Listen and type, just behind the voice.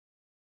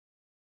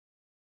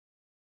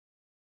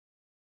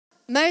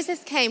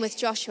Moses came with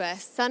Joshua,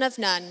 son of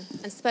Nun,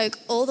 and spoke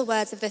all the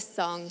words of this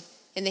song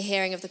in the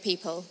hearing of the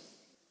people.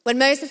 When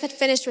Moses had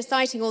finished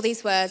reciting all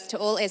these words to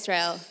all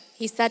Israel,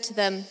 he said to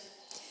them,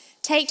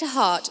 "Take to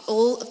heart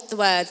all of the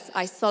words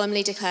I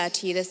solemnly declare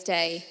to you this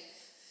day,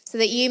 so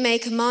that you may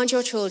command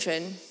your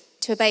children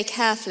to obey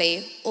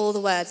carefully all the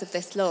words of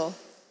this law.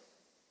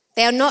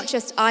 They are not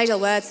just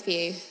idle words for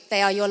you,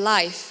 they are your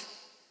life.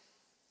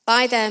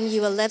 By them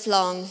you will live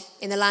long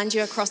in the land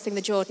you are crossing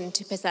the Jordan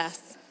to possess."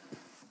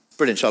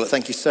 Brilliant, Charlotte.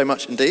 Thank you so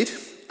much indeed.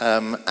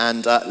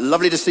 And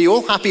lovely to see you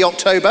all. Happy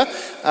October.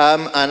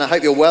 And I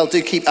hope you're well.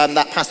 Do keep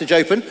that passage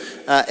open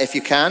if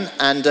you can.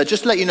 And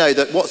just to let you know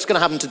that what's going to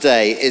happen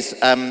today is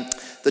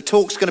the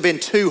talk's going to be in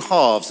two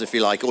halves, if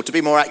you like. Or to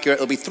be more accurate,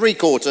 it'll be 3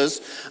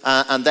 quarters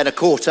and then a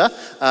quarter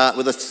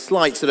with a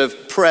slight sort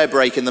of prayer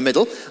break in the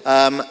middle.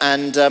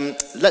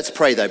 Let's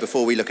pray, though,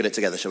 before we look at it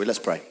together, shall we? Let's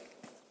pray.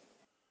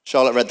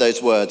 Charlotte read those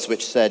words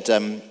which said,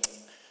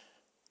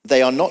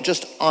 they are not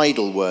just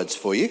idle words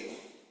for you.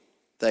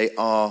 They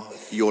are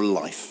your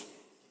life.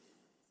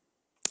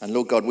 And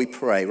Lord God, we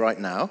pray right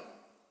now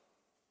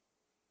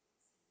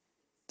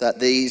that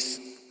these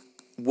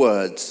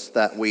words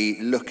that we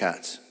look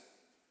at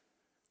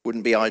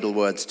wouldn't be idle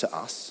words to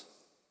us,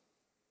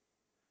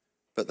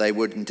 but they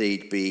would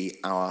indeed be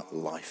our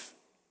life.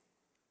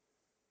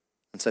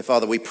 And so,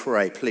 Father, we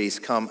pray, please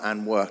come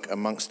and work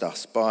amongst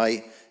us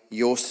by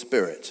your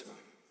Spirit.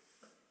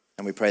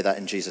 And we pray that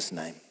in Jesus'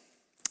 name.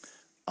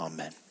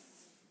 Amen.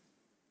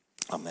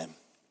 Amen.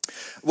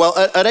 Well,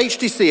 at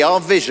HTC, our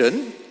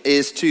vision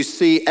is to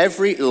see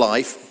every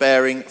life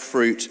bearing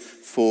fruit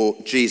for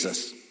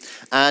Jesus.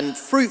 And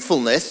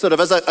fruitfulness, sort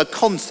of as a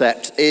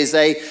concept, is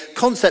a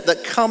concept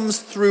that comes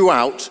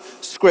throughout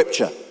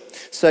Scripture.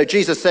 So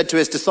Jesus said to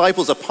his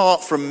disciples,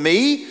 "Apart from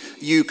me,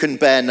 you can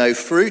bear no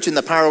fruit." In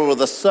the parable of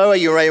the sower,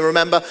 you may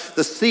remember,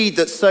 the seed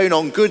that's sown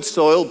on good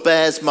soil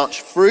bears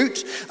much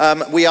fruit.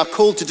 We are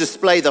called to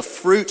display the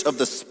fruit of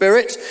the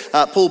Spirit.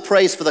 Paul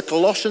prays for the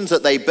Colossians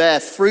that they bear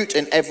fruit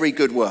in every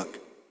good work.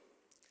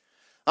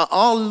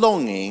 Our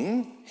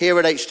longing here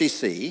at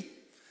HTC,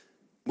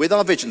 with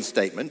our vision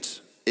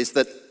statement, is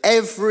that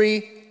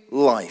every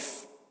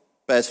life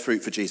bears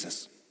fruit for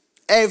Jesus.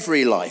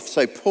 Every life,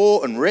 so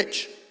poor and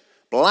rich,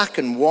 black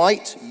and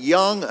white,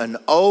 young and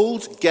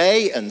old,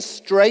 gay and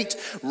straight,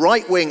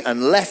 right wing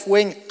and left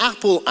wing,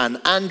 Apple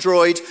and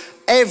Android,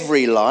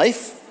 every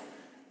life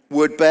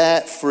would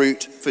bear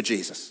fruit for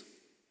Jesus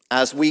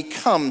as we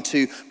come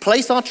to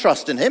place our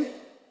trust in him,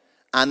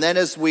 and then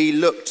as we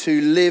look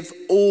to live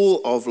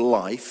all of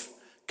life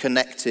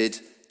connected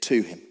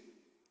to him.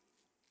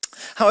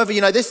 However,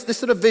 this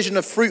sort of vision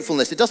of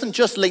fruitfulness, it doesn't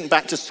just link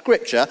back to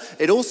Scripture,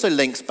 it also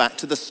links back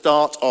to the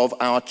start of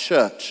our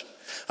church.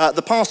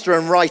 The pastor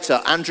and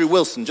writer, Andrew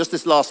Wilson, just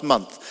this last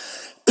month,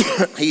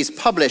 he's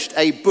published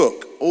a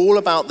book all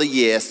about the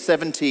year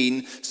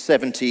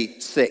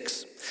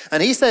 1776.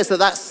 And he says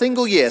that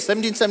single year,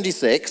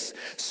 1776,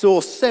 saw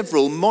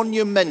several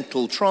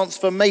monumental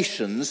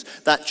transformations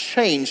that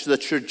changed the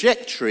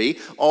trajectory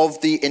of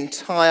the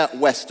entire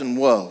Western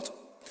world.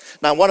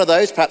 Now, one of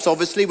those, perhaps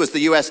obviously, was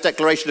the US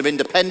Declaration of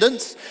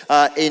Independence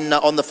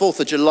on the 4th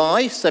of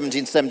July,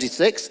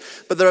 1776.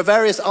 But there are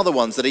various other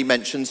ones that he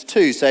mentions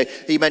too. So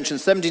he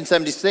mentions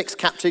 1776,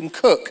 Captain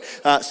Cook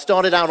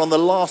started out on the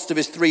last of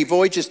his 3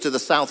 voyages to the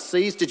South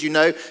Seas. Did you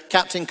know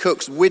Captain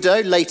Cook's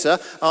widow, later,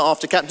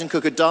 after Captain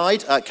Cook had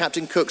died,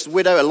 Captain Cook's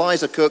widow,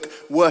 Eliza Cook,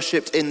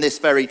 worshipped in this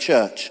very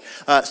church.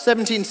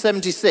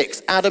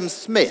 1776, Adam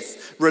Smith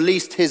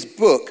released his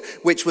book,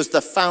 which was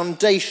the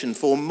foundation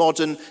for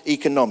modern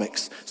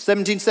economics.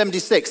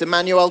 1776,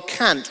 Immanuel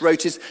Kant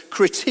wrote his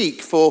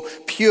Critique for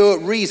Pure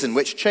Reason,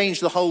 which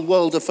changed the whole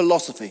world of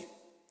philosophy.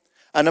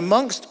 And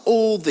amongst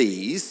all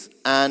these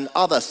and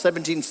other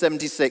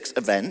 1776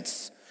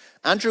 events,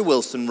 Andrew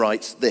Wilson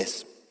writes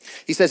this.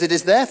 He says, "It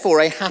is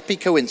therefore a happy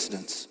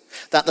coincidence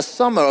that the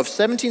summer of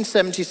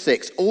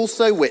 1776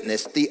 also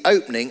witnessed the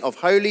opening of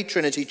Holy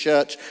Trinity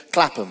Church,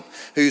 Clapham,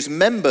 whose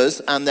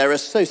members and their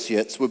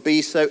associates would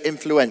be so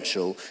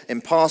influential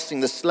in passing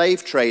the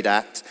Slave Trade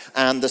Act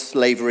and the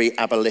Slavery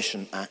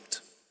Abolition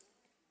Act."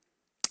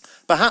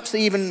 Perhaps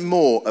even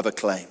more of a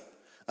claim.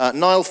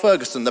 Niall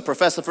Ferguson, the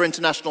professor for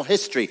international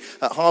history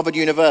at Harvard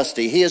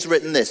University, he has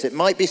written this: "It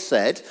might be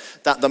said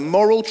that the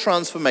moral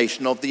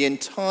transformation of the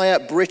entire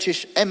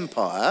British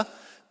Empire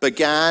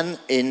began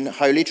in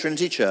Holy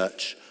Trinity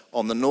Church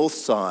on the north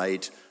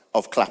side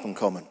of Clapham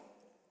Common."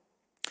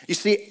 You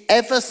see,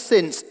 ever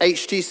since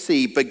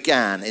HTC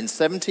began in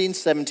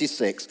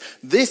 1776,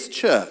 this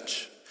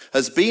church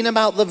has been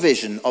about the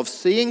vision of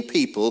seeing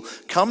people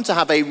come to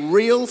have a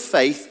real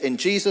faith in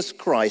Jesus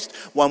Christ,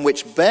 one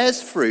which bears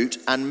fruit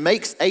and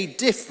makes a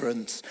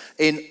difference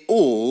in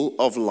all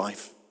of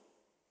life.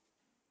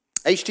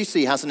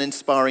 HTC has an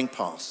inspiring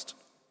past.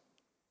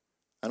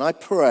 And I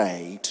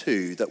pray,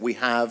 too, that we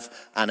have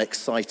an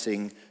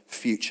exciting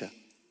future.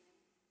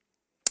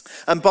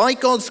 And by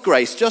God's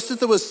grace, just as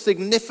there was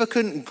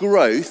significant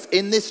growth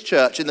in this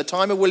church in the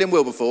time of William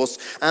Wilberforce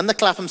and the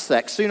Clapham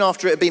sect, soon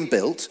after it had been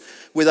built,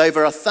 with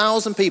over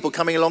 1,000 people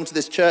coming along to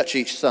this church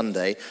each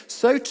Sunday,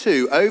 so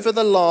too, over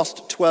the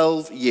last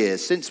 12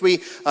 years, since we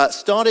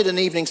started an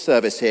evening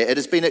service here, it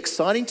has been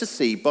exciting to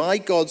see, by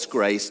God's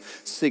grace,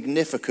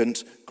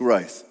 significant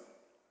growth.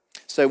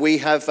 So we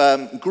have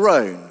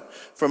grown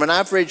from an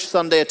average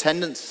Sunday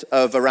attendance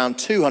of around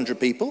 200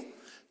 people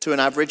to an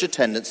average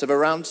attendance of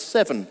around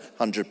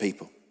 700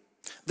 people.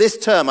 This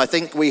term, I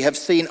think we have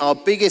seen our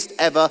biggest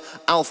ever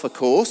Alpha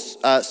course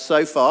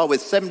so far,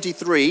 with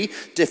 73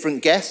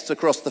 different guests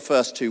across the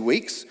first 2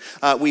 weeks.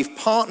 We've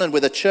partnered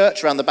with a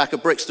church around the back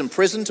of Brixton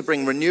Prison to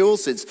bring renewal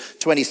since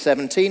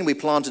 2017. We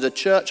planted a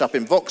church up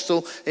in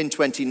Vauxhall in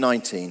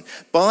 2019.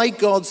 By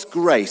God's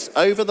grace,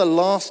 over the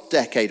last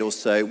decade or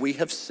so, we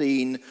have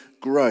seen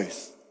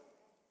growth.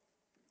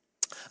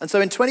 And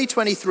so in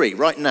 2023,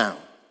 right now,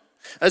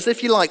 as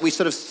if you like, we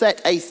sort of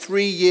set a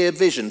 3-year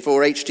vision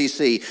for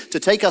HTC to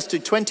take us to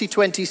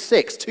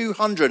 2026,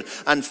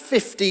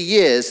 250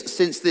 years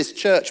since this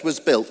church was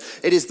built.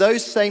 It is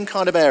those same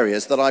kind of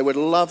areas that I would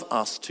love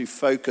us to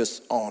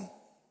focus on,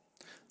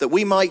 that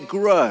we might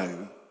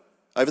grow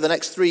over the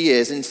next 3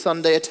 years in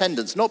Sunday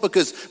attendance, not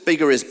because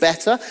bigger is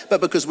better,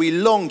 but because we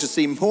long to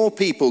see more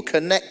people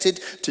connected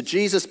to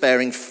Jesus,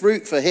 bearing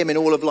fruit for him in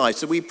all of life.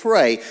 So we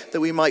pray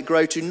that we might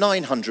grow to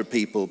 900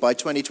 people by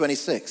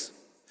 2026.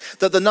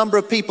 That the number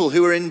of people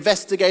who are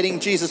investigating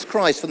Jesus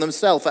Christ for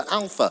themselves at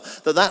Alpha,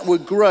 that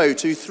would grow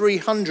to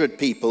 300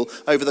 people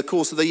over the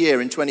course of the year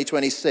in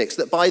 2026.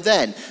 That by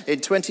then, in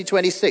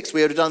 2026,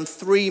 we would have done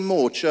 3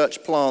 more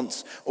church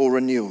plants or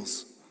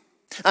renewals.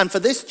 And for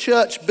this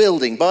church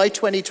building, by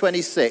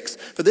 2026,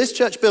 for this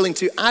church building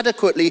to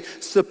adequately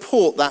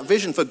support that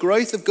vision for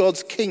growth of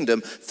God's kingdom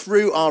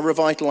through our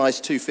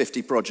Revitalize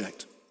 250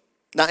 project.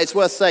 Now, it's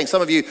worth saying,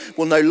 some of you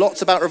will know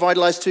lots about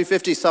Revitalize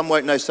 250, some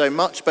won't know so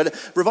much, but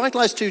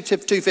Revitalize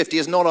 250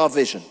 is not our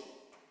vision.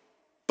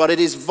 But it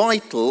is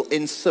vital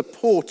in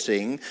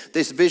supporting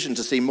this vision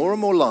to see more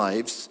and more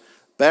lives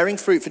bearing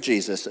fruit for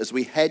Jesus as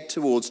we head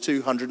towards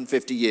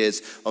 250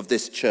 years of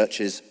this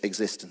church's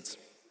existence.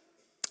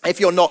 If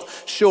you're not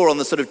sure on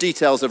the sort of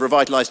details of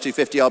Revitalize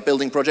 250, our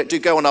building project, do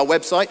go on our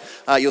website.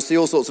 You'll see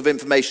all sorts of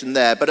information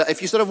there. But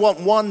if you sort of want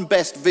one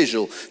best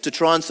visual to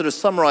try and sort of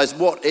summarize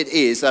what it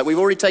is, we've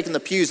already taken the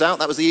pews out.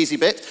 That was the easy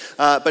bit.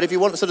 But if you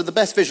want sort of the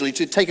best visual, you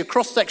should take a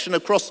cross-section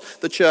across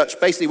the church,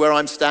 basically where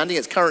I'm standing.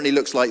 It currently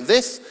looks like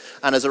this.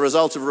 And as a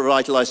result of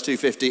Revitalize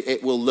 250,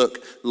 it will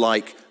look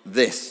like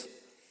this.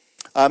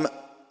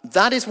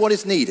 That is what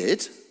is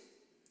needed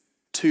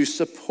to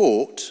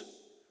support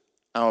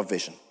our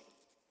vision.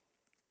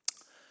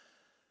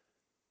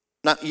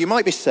 Now, you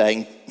might be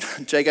saying,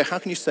 Jago, how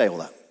can you say all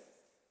that?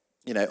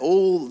 You know,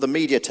 all the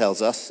media tells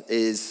us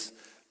is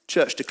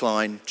church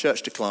decline,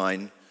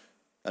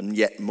 and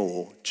yet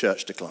more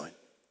church decline.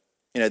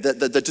 You know,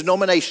 the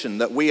denomination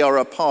that we are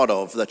a part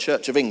of, the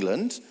Church of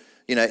England,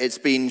 you know, it's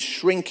been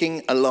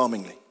shrinking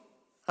alarmingly.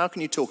 How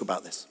can you talk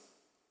about this?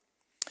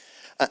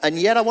 And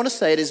yet I want to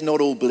say it is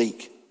not all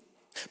bleak.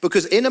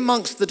 Because in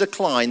amongst the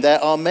decline,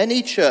 there are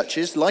many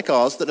churches like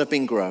ours that have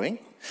been growing.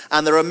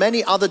 And there are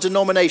many other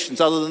denominations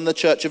other than the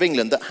Church of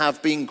England that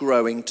have been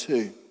growing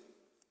too.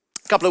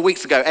 A couple of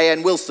weeks ago,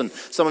 A.N. Wilson,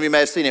 some of you may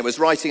have seen it, was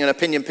writing an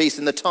opinion piece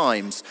in the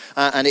Times.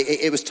 And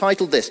it was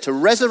titled this, "To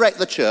Resurrect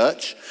the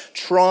Church,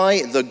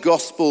 Try the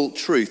Gospel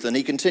Truth." And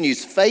he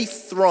continues,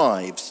 "Faith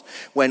thrives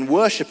when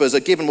worshippers are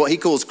given what he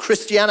calls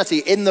Christianity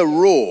in the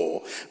raw,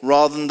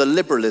 rather than the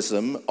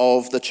liberalism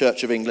of the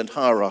Church of England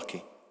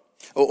hierarchy."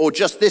 Or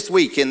just this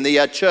week in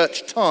the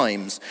Church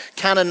Times,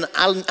 Canon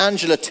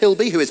Angela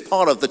Tilby, who is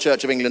part of the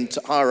Church of England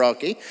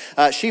hierarchy,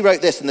 she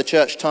wrote this in the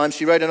Church Times.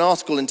 She wrote an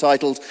article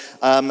entitled,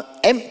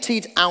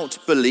 "Emptied Out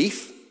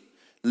Belief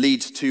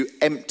Leads to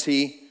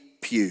Empty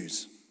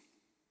Pews."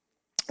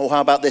 Or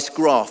how about this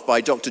graph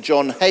by Dr.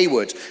 John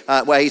Hayward,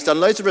 where he's done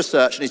loads of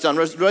research, and he's done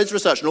loads of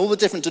research on all the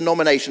different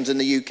denominations in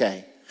the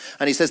UK.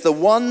 And he says the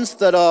ones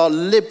that are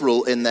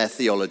liberal in their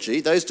theology,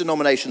 those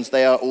denominations,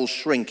 they are all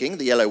shrinking,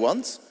 the yellow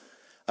ones.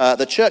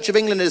 The Church of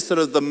England is sort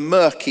of the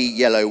murky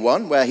yellow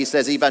one, where he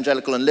says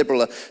evangelical and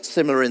liberal are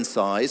similar in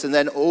size. And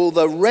then all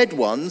the red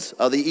ones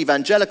are the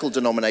evangelical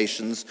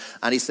denominations,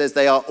 and he says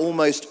they are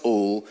almost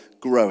all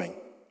growing.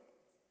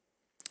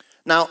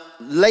 Now,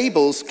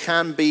 labels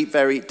can be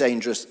very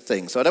dangerous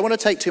things. So I don't want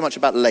to take too much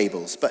about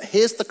labels, but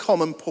here's the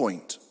common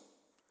point.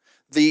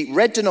 The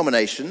red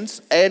denominations,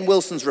 A.N.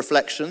 Wilson's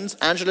reflections,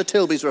 Angela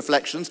Tilby's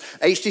reflections,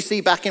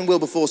 HTC back in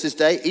Wilberforce's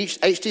day,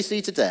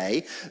 HTC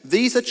today,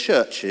 these are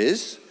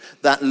churches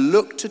that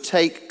look to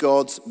take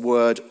God's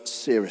word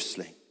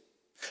seriously.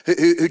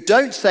 Who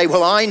don't say,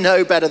 well, I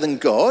know better than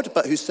God,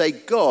 but who say,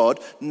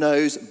 God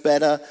knows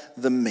better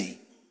than me.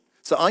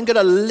 So I'm going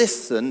to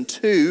listen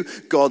to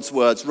God's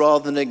words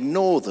rather than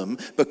ignore them,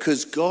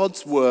 because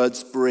God's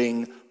words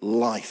bring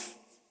life.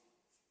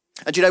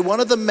 And you know, one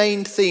of the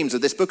main themes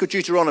of this book of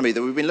Deuteronomy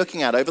that we've been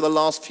looking at over the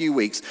last few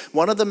weeks,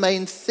 one of the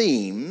main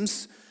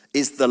themes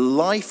is the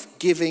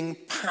life-giving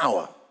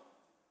power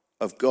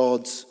of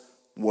God's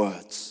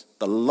words.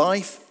 The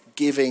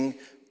life-giving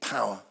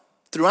power.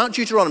 Throughout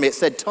Deuteronomy, it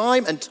said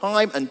time and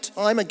time and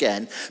time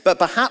again, but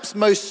perhaps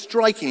most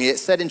strikingly, it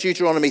said in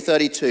Deuteronomy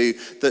 32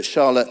 that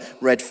Charlotte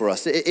read for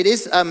us. It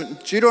is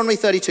Deuteronomy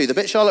 32, the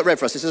bit Charlotte read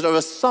for us. It's sort of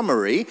a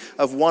summary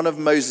of one of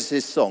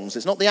Moses' songs.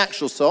 It's not the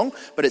actual song,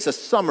 but it's a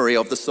summary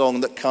of the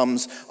song that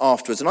comes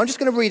afterwards. And I'm just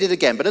going to read it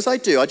again, but as I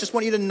do, I just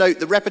want you to note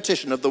the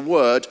repetition of the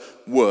word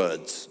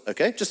words,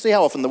 okay? Just see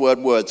how often the word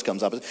words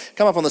comes up.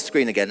 Come up on the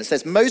screen again. It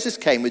says, Moses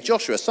came with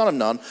Joshua, son of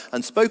Nun,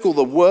 and spoke all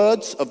the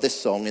words of this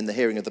song in the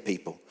hearing of the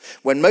people.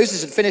 When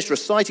Moses had finished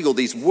reciting all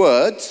these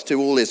words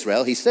to all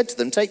Israel, he said to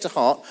them, take to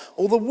heart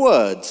all the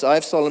words I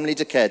have solemnly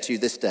declared to you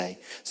this day,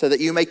 so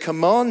that you may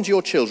command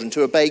your children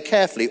to obey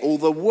carefully all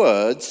the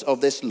words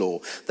of this law.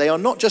 They are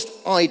not just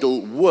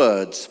idle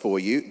words for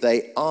you,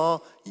 they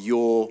are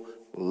your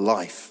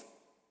life.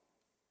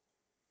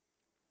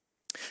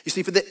 You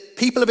see, for the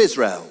people of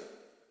Israel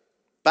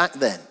back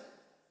then,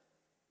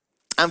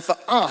 and for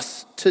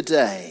us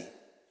today,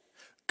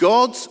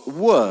 God's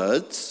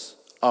words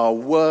are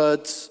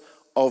words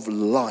of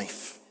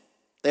life.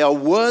 They are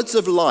words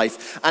of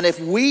life. And if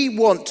we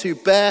want to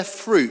bear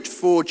fruit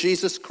for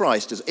Jesus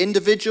Christ as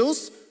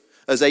individuals,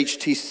 as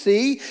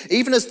HTC,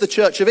 even as the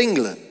Church of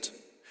England,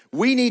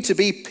 we need to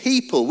be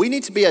people, we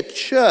need to be a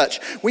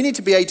church, we need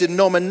to be a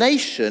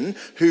denomination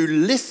who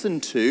listen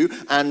to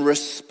and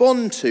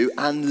respond to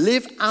and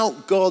live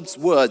out God's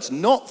words,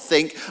 not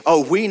think,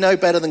 oh, we know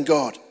better than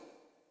God.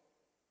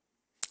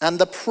 And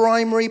the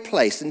primary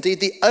place, indeed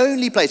the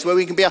only place where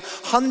we can be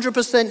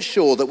 100%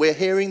 sure that we're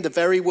hearing the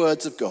very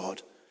words of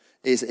God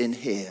is in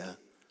here,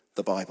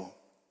 the Bible.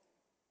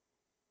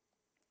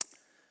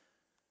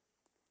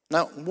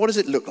 Now, what does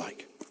it look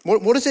like?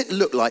 What does it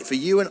look like for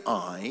you and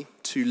I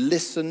to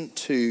listen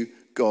to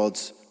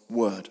God's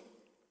word?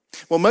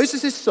 Well,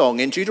 Moses'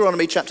 song in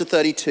Deuteronomy chapter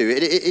 32,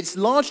 it's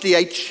largely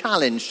a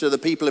challenge to the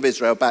people of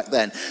Israel back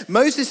then.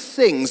 Moses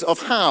sings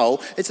of how,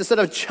 it's a sort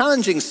of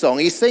challenging song,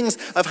 he sings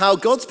of how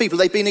God's people,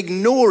 they've been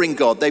ignoring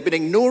God, they've been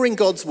ignoring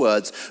God's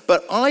words,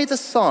 but either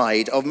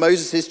side of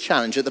Moses'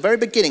 challenge, at the very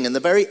beginning and the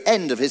very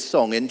end of his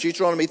song in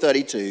Deuteronomy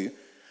 32,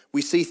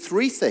 we see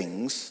three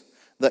things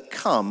that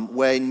come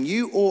when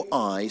you or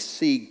I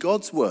see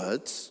God's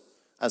words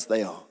as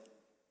they are,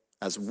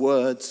 as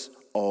words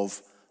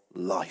of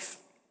life.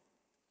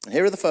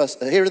 Here are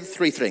the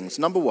three things.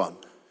 Number one,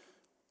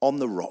 on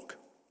the rock.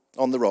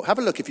 On the rock. Have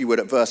a look, if you would,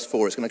 at verse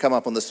 4. It's going to come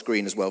up on the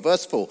screen as well.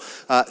 Verse 4,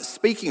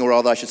 speaking, or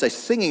rather I should say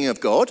singing of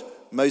God,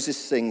 Moses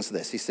sings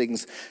this. He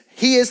sings,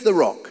 he is the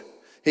rock.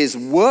 His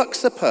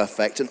works are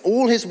perfect and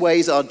all his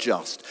ways are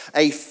just.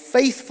 A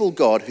faithful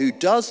God who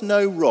does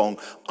no wrong,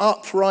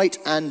 upright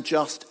and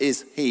just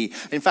is he.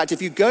 In fact,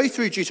 if you go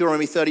through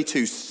Deuteronomy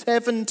 32,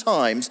 7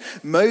 times,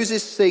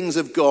 Moses sings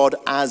of God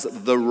as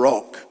the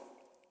rock.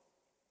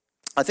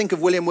 I think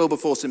of William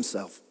Wilberforce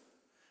himself.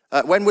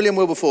 When William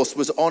Wilberforce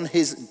was on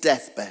his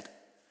deathbed,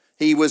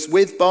 he was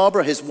with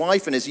Barbara, his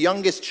wife, and his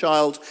youngest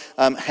child,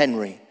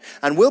 Henry.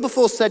 And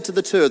Wilberforce said to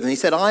the two of them, he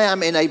said, I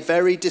am in a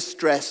very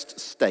distressed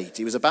state.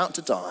 He was about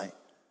to die.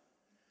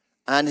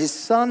 And his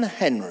son,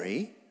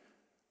 Henry,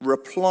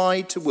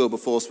 replied to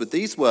Wilberforce with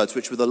these words,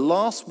 which were the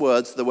last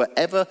words that were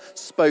ever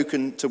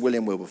spoken to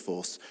William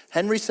Wilberforce.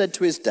 Henry said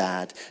to his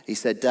dad, he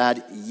said,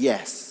 Dad,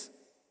 yes,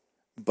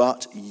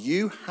 but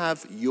you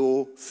have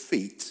your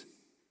feet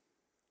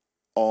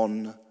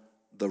on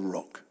the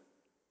rock.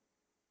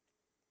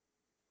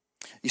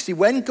 You see,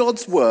 when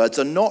God's words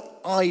are not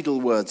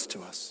idle words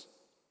to us,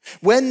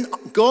 when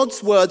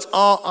God's words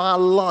are our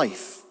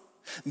life,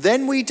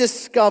 then we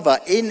discover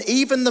in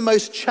even the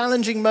most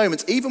challenging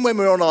moments, even when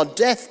we're on our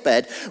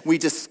deathbed, we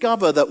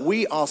discover that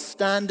we are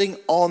standing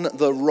on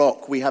the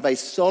rock. We have a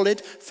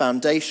solid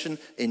foundation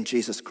in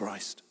Jesus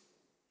Christ.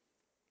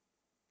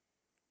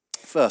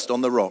 First,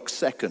 on the rock.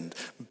 Second,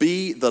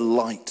 be the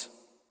light.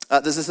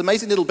 There's this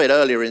amazing little bit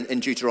earlier in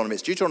Deuteronomy.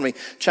 It's Deuteronomy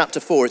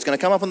chapter 4. It's going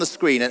to come up on the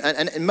screen.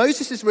 And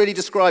Moses is really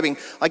describing,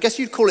 I guess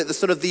you'd call it the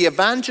sort of the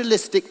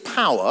evangelistic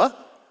power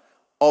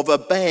of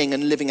obeying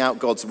and living out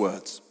God's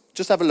words.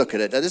 Just have a look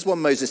at it. This is what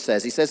Moses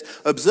says. He says,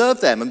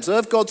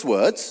 observe God's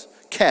words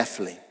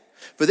carefully.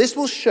 For this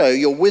will show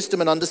your wisdom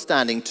and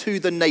understanding to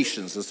the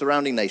nations, the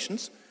surrounding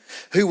nations,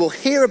 who will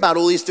hear about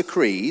all these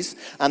decrees,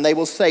 and they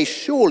will say,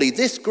 surely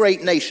this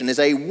great nation is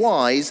a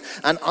wise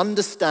and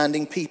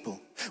understanding people.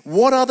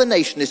 What other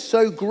nation is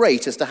so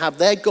great as to have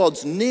their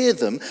gods near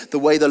them the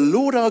way the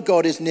Lord our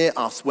God is near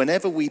us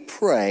whenever we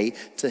pray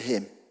to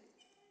him?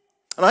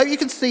 And I hope you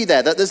can see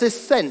there that there's this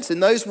sense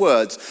in those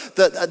words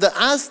that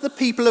as the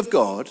people of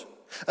God,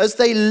 as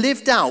they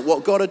lived out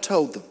what God had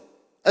told them,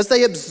 as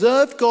they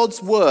observed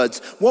God's words,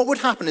 what would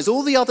happen is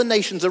all the other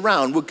nations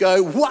around would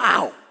go,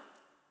 wow,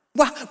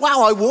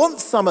 I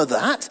want some of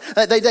that.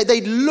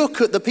 They'd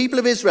look at the people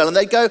of Israel and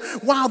they'd go,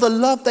 wow, the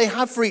love they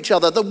have for each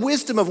other, the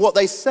wisdom of what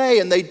they say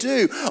and they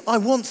do. I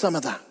want some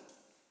of that.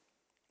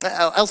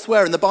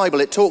 Elsewhere in the Bible,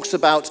 it talks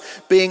about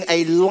being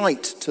a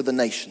light to the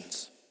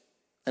nations.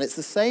 And it's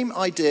the same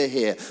idea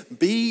here.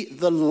 Be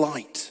the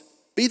light.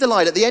 Be the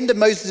light. At the end of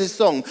Moses'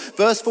 song,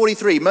 verse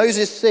 43,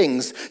 Moses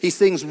sings, he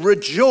sings,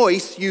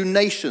 rejoice you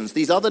nations,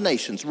 these other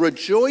nations,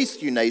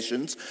 rejoice you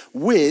nations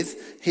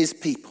with his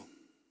people.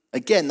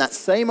 Again, that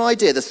same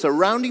idea, the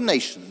surrounding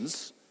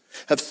nations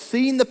have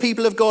seen the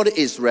people of God,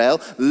 Israel,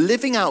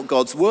 living out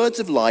God's words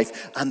of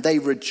life, and they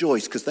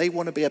rejoice because they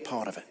want to be a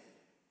part of it.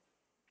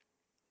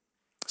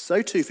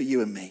 So too for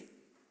you and me.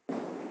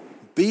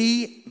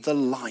 Be the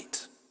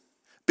light.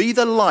 Be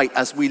the light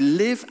as we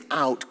live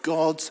out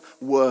God's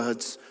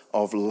words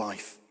of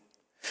life.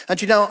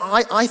 And you know,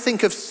 I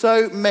think of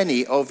so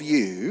many of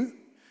you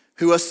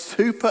who are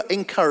super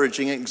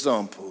encouraging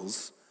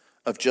examples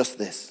of just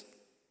this.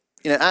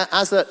 You know,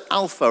 as at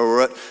Alpha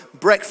or at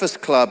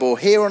Breakfast Club or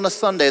here on a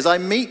Sunday, as I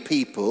meet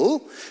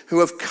people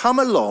who have come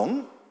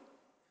along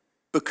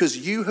because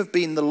you have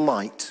been the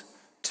light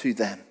to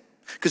them.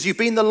 Because you've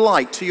been the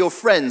light to your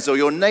friends or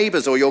your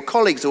neighbors or your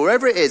colleagues or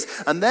wherever it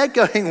is, and they're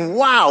going,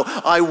 wow,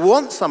 I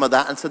want some of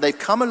that. And so they've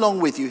come along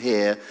with you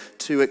here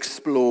to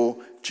explore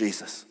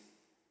Jesus.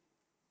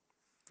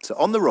 So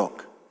on the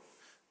rock,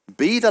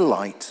 be the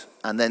light,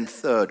 and then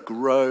third,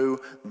 grow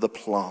the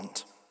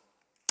plant.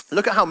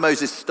 Look at how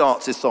Moses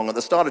starts his song. At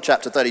the start of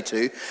chapter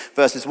 32,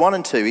 verses 1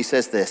 and 2, he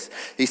says this.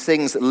 He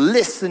sings,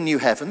 listen, you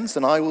heavens,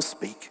 and I will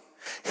speak.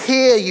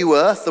 Hear, you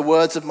earth, the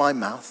words of my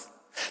mouth.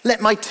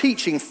 Let my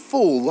teaching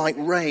fall like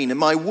rain, and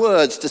my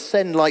words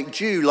descend like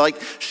dew,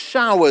 like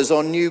showers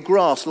on new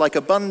grass, like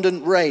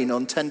abundant rain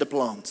on tender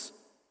plants.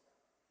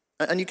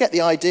 And you get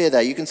the idea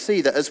there. You can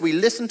see that as we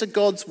listen to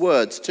God's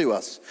words to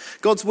us,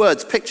 God's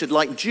words pictured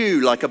like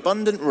dew, like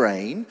abundant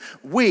rain,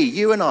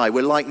 you and I,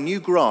 we're like new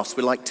grass,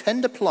 we're like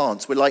tender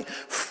plants, we're like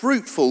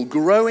fruitful,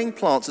 growing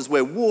plants as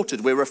we're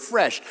watered, we're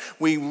refreshed,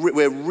 we're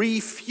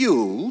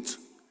refueled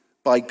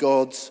by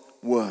God's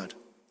word.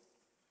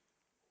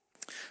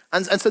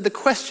 And so the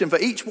question for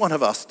each one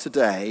of us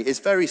today is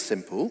very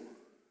simple.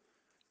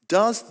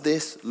 Does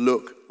this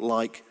look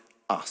like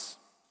us?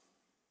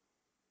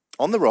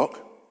 On the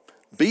rock,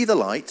 be the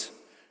light,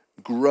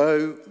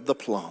 grow the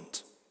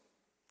plant.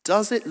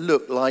 Does it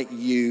look like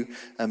you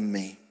and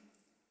me?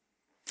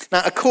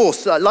 Now, of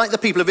course, like the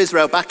people of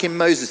Israel back in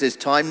Moses'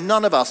 time,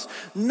 none of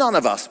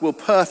us will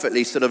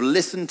perfectly sort of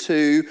listen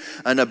to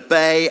and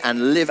obey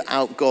and live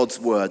out God's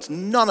words.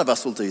 None of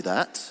us will do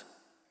that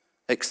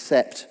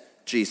except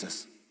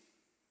Jesus.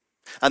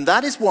 And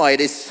that is why it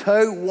is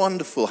so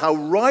wonderful how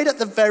right at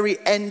the very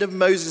end of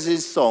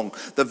Moses' song,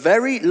 the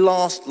very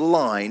last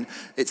line,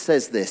 it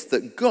says this,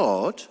 that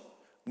God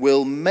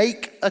will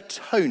make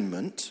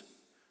atonement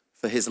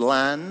for his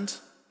land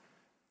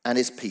and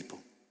his people.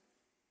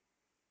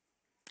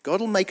 God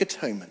will make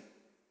atonement.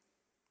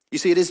 You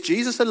see, it is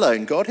Jesus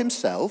alone, God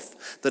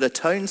himself, that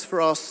atones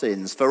for our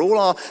sins, for all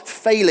our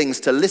failings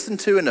to listen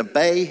to and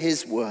obey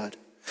his word.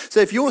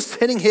 So if you're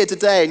sitting here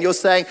today and you're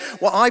saying,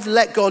 well, I've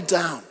let God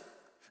down.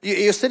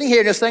 You're sitting here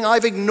and you're saying,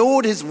 I've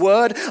ignored his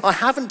word. I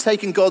haven't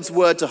taken God's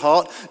word to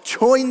heart.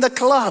 Join the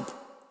club.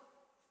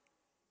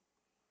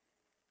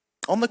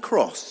 On the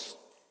cross,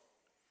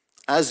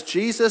 as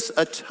Jesus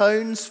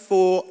atones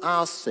for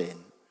our sin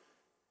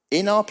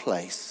in our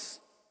place,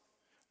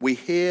 we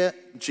hear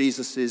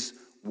Jesus'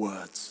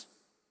 words.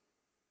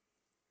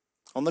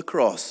 On the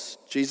cross,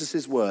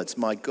 Jesus' words,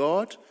 my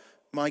God,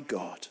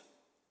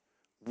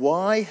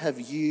 why have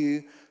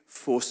you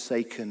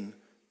forsaken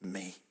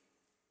me?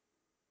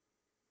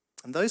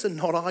 And those are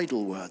not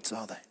idle words,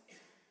 are they?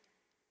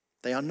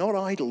 They are not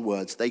idle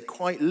words. They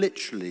quite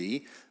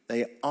literally,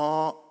 they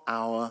are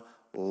our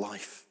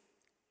life.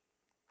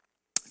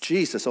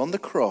 Jesus on the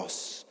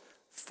cross,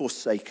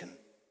 forsaken,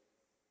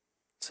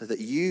 so that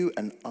you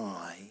and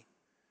I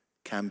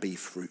can be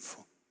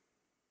fruitful.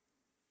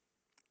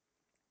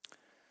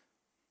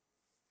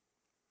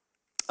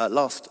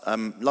 Last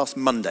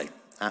Monday,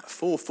 at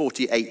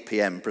 4:48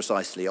 p.m.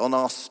 precisely, on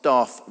our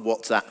staff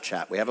WhatsApp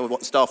chat. We have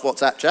a staff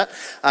WhatsApp chat.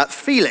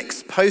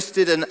 Felix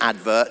posted an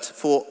advert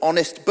for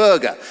Honest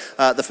Burger,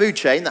 the food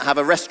chain that have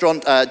a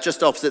restaurant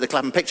just opposite the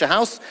Clapham Picture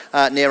House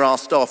near our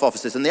staff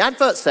offices. And the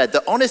advert said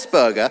that Honest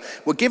Burger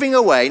were giving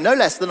away no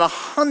less than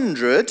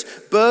 100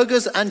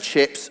 burgers and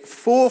chips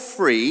for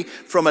free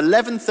from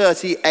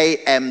 11:30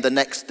 a.m. the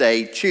next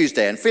day,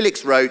 Tuesday. And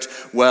Felix wrote,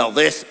 well,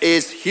 this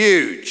is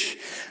huge.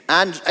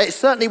 And it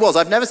certainly was.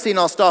 I've never seen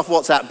our staff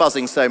WhatsApp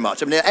buzzing so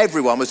much. I mean,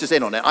 everyone was just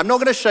in on it. I'm not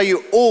going to show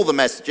you all the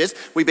messages.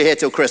 We'd be here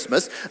till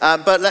Christmas.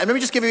 But let me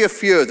just give you a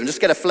few of them,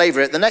 just get a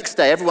flavour of it. The next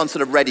day, everyone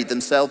sort of readied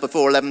themselves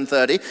before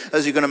 11:30,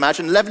 as you can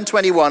imagine.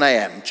 11:21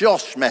 a.m.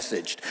 Josh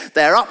messaged.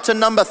 They're up to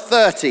number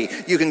 30.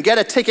 You can get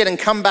a ticket and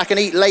come back and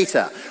eat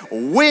later.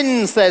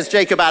 Win, says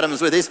Jacob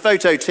Adams with his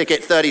photo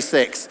ticket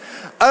 36.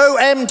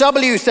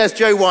 OMW, says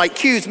Joe White.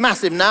 Queue's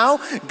massive now.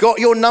 Got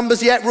your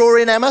numbers yet,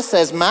 Rory and Emma,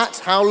 says Matt.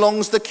 How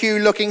long's the queue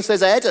looking,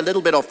 says Ed. A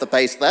little bit off the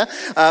pace there.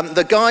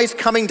 The guys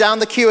coming down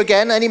the queue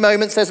again any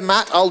moment, says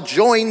Matt. I'll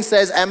join,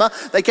 says Emma.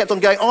 They kept on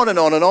going on and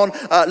on and on.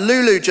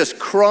 Lulu just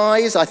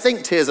cries. I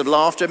think tears of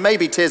laughter,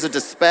 maybe tears of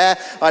despair.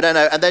 I don't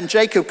know. And then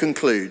Jacob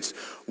concludes,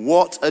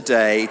 what a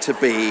day to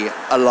be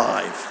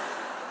alive.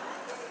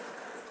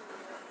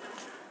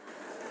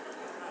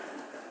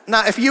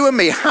 Now, if you were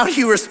me, how do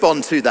you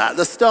respond to that?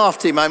 The staff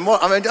team,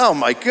 oh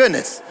my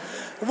goodness.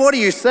 What do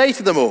you say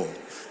to them all?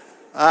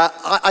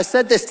 I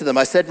said this to them.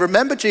 I said,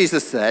 remember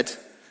Jesus said,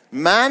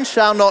 man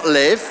shall not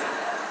live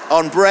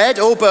on bread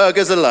or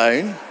burgers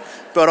alone,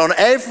 but on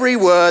every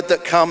word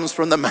that comes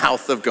from the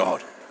mouth of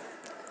God.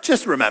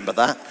 Just remember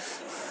that.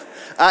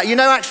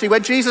 Actually,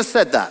 when Jesus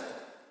said that,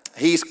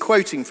 he's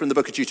quoting from the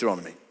book of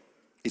Deuteronomy.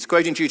 He's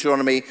quoting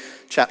Deuteronomy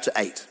chapter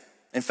 8.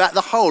 In fact,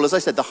 the whole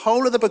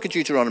of the book of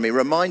Deuteronomy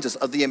reminds us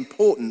of the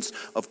importance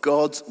of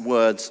God's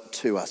words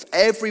to us.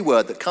 Every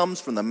word that comes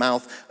from the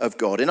mouth of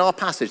God. In our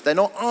passage, they're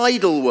not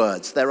idle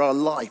words, they're our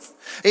life.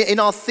 In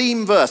our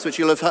theme verse, which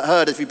you'll have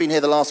heard if you've been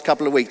here the last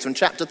couple of weeks, from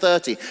chapter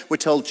 30, we're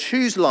told,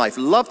 choose life,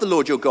 love the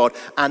Lord your God,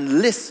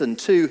 and listen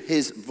to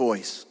his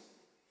voice.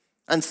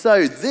 And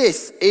so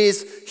this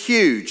is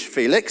huge,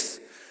 Felix.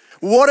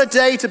 What a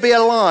day to be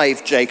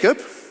alive,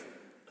 Jacob.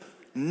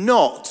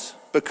 Not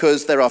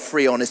because there are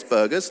free, honest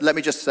burgers. Let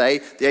me just say,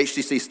 the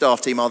HTC staff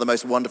team are the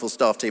most wonderful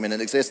staff team in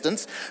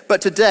existence.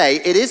 But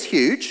today, it is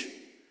huge.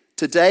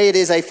 Today, it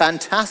is a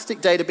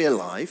fantastic day to be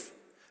alive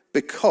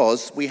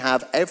because we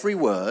have every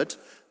word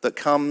that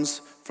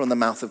comes from the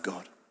mouth of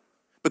God.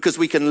 Because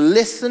we can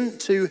listen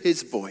to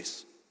his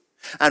voice.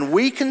 And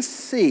we can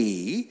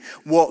see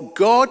what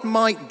God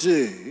might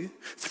do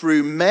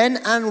through men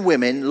and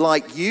women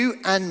like you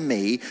and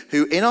me,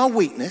 who in our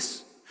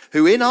weakness,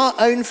 who in our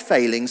own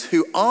failings,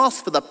 who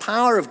ask for the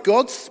power of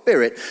God's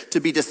Spirit to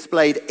be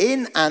displayed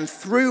in and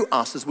through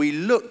us as we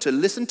look to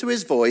listen to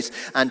his voice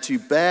and to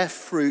bear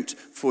fruit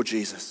for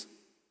Jesus.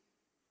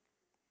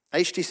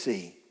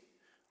 HTC,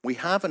 we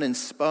have an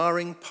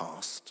inspiring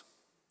past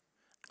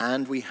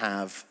and we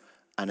have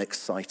an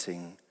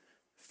exciting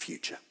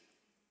future.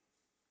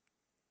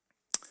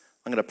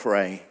 I'm going to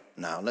pray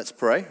now. Let's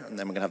pray, and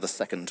then we're going to have the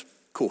second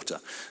quarter,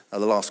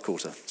 last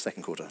quarter,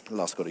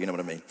 you know what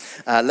I mean.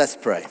 Let's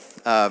pray.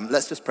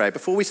 Let's just pray.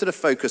 Before we sort of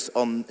focus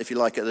on, if you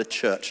like, at a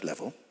church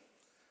level,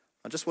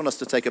 I just want us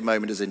to take a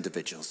moment as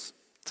individuals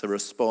to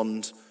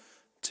respond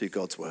to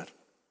God's word.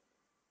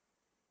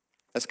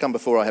 Let's come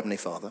before our Heavenly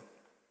Father.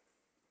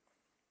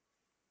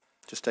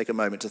 Just take a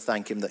moment to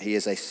thank him that he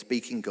is a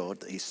speaking God,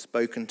 that he's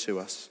spoken to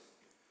us,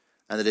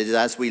 and that it is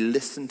as we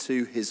listen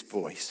to his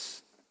voice,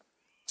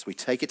 as we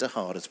take it to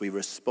heart, as we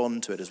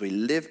respond to it, as we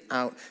live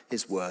out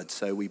his word,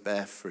 so we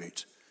bear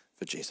fruit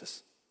for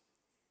Jesus.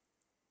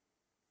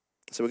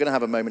 So we're going to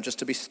have a moment just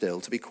to be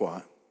still, to be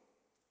quiet.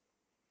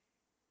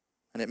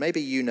 And it may be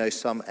you know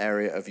some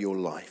area of your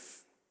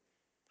life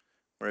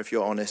where, if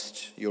you're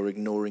honest, you're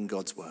ignoring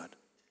God's word.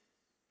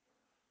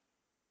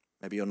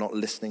 Maybe you're not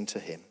listening to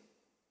him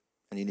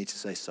and you need to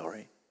say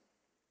sorry.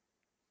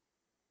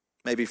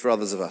 Maybe for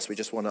others of us, we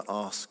just want to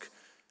ask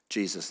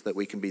Jesus that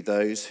we can be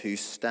those who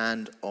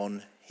stand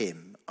on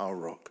him, our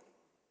rock.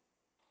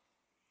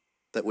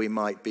 That we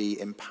might be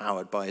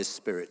empowered by his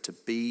Spirit to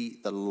be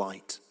the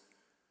light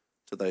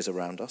to those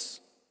around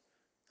us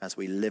as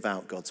we live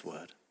out God's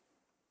word.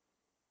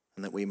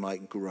 And that we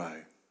might grow,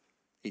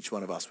 each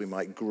one of us, we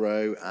might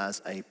grow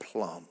as a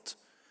plant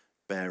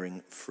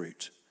bearing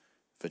fruit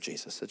for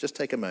Jesus. So just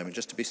take a moment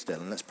just to be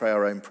still and let's pray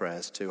our own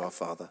prayers to our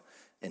Father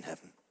in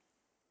heaven.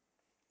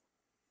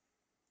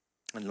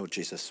 And Lord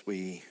Jesus,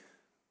 we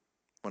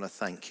want to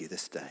thank you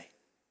this day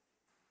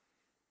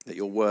that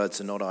your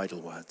words are not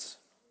idle words,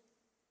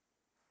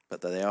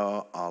 but that they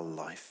are our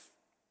life.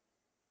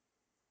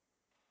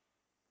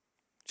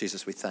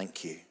 Jesus, we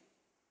thank you.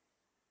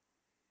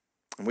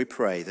 And we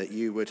pray that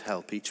you would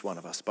help each one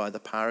of us by the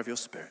power of your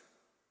Spirit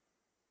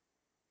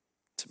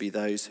to be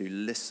those who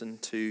listen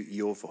to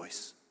your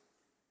voice.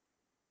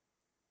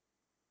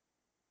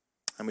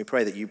 And we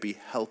pray that you be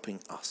helping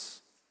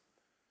us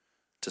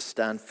to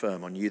stand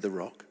firm on you, the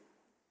rock,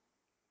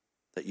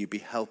 that you be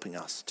helping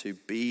us to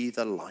be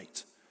the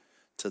light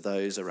to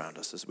those around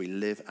us as we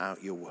live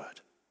out your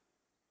word.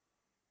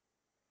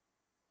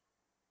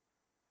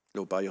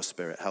 Lord, by your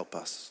Spirit, help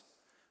us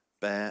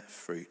bear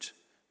fruit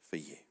for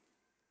you.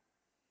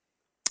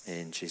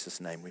 In Jesus'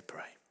 name we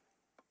pray.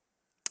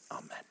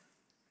 Amen.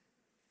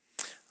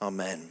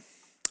 Amen.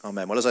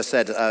 Amen. Well, as I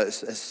said,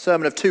 it's a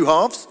sermon of two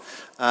halves,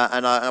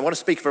 and I want to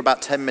speak for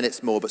about 10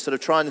 minutes more, but sort of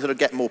try and sort of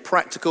get more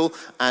practical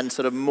and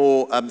sort of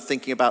more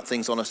thinking about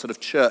things on a sort of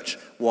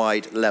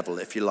church-wide level,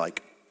 if you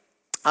like.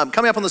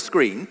 Coming up on the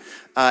screen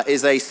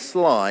is a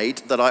slide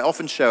that I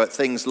often show at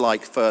things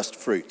like First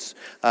Fruits.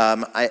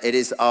 It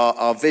is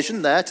our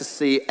vision there to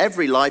see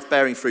every life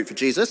bearing fruit for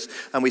Jesus.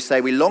 And we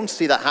say we long to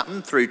see that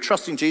happen through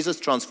trusting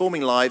Jesus,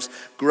 transforming lives,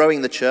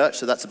 growing the church.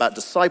 So that's about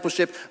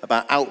discipleship,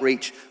 about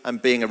outreach,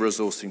 and being a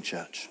resourcing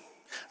church.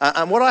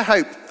 And what I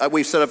hope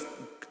we've sort of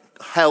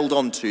held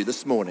on to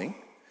this morning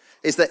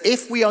is that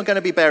if we are going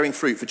to be bearing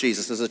fruit for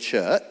Jesus as a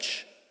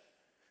church,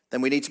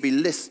 then we need to be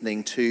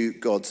listening to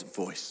God's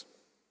voice.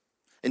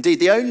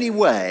 Indeed, the only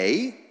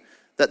way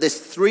that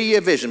this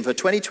 3-year vision for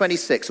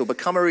 2026 will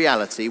become a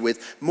reality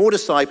with more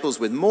disciples,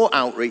 with more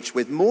outreach,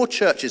 with more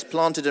churches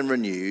planted and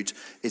renewed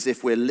is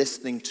if we're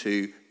listening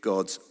to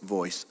God's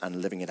voice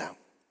and living it out.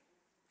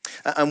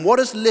 And what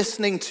does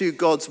listening to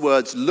God's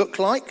words look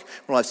like?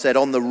 Well, I've said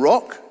on the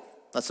rock,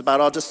 That's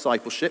about our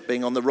discipleship,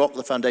 being on the rock,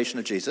 the foundation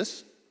of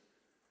Jesus.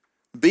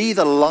 Be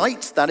the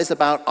light. That is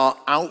about our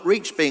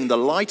outreach, being the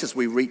light as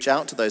we reach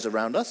out to those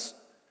around us.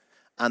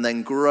 And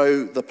then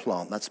grow the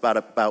plant. That's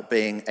about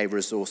being a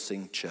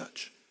resourcing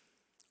church.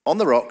 On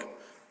the rock,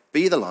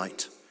 be the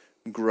light,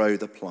 grow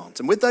the plant.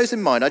 And with those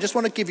in mind, I just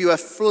want to give you a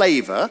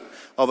flavor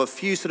of a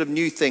few sort of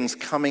new things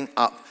coming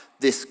up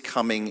this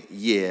coming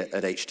year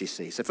at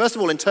HTC. So first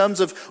of all, in terms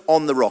of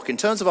on the rock, in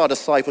terms of our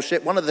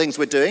discipleship, one of the things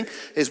we're doing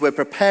is we're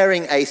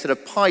preparing a sort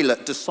of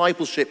pilot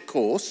discipleship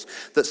course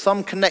that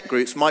some connect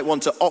groups might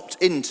want to opt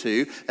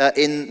into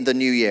in the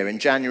new year, in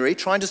January, what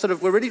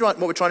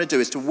we're trying to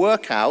do is to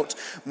work out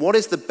what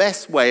is the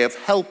best way of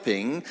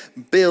helping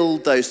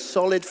build those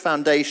solid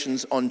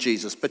foundations on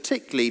Jesus,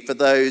 particularly for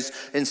those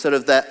in sort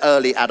of their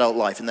early adult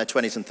life, in their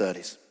 20s and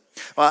 30s.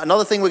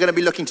 Another thing we're going to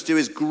be looking to do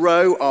is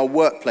grow our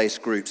workplace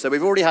group. So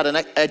we've already had an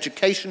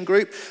education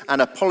group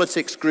and a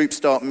politics group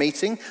start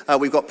meeting.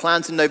 We've got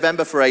plans in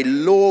November for a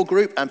law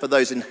group and for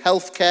those in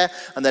healthcare.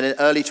 And then in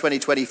early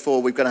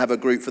 2024, we're going to have a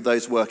group for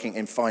those working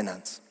in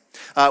finance.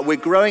 We're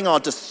growing our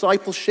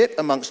discipleship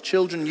amongst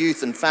children,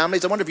 youth, and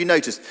families. I wonder if you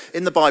noticed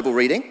in the Bible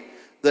reading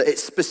that it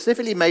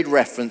specifically made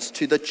reference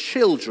to the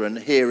children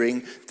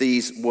hearing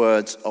these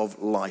words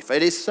of life.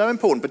 It is so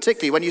important,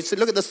 particularly when you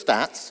look at the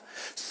stats,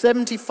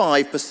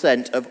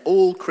 75% of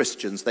all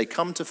Christians, they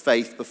come to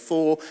faith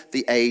before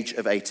the age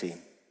of 18.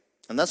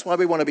 And that's why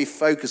we want to be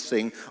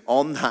focusing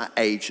on that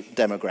age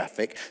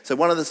demographic. So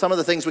some of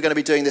the things we're going to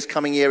be doing this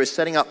coming year is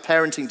setting up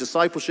parenting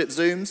discipleship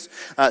Zooms,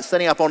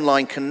 setting up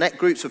online connect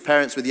groups for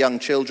parents with young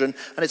children.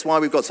 And it's why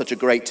we've got such a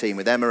great team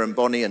with Emma and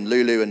Bonnie and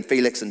Lulu and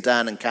Felix and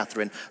Dan and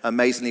Catherine,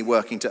 amazingly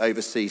working to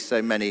oversee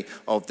so many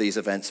of these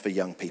events for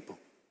young people.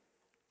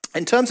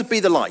 In terms of Be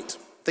the Light,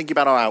 thinking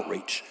about our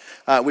outreach.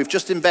 We've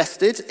just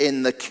invested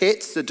in the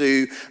kits to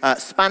do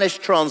Spanish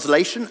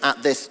translation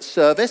at this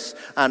service.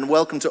 And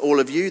welcome to all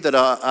of you that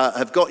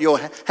have got your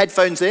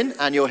headphones in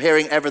and you're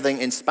hearing everything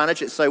in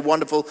Spanish. It's so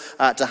wonderful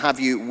to have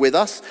you with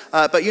us.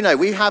 But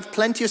we have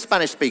plenty of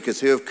Spanish speakers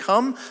who have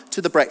come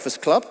to the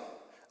Breakfast Club,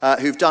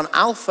 who've done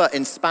Alpha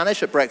in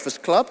Spanish at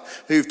Breakfast Club,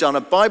 who've done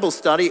a Bible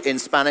study in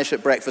Spanish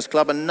at Breakfast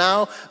Club, and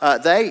now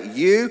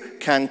you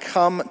can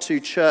come to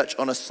church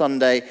on a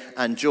Sunday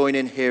and join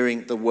in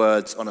hearing the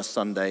words on a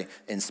Sunday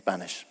in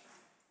Spanish.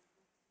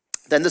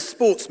 Then the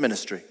sports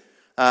ministry.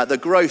 The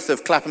growth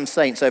of Clapham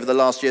Saints over the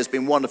last year has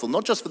been wonderful,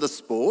 not just for the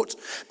sport,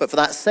 but for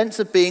that sense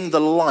of being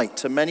the light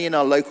to many in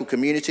our local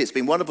community. It's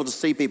been wonderful to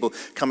see people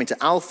coming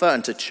to Alpha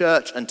and to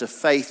church and to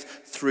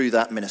faith through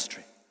that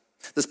ministry.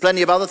 There's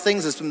plenty of other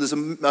things. There's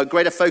a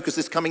greater focus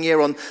this coming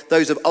year on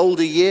those of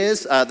older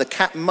years. The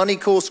CAP Money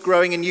course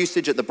growing in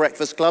usage at the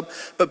Breakfast Club.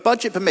 But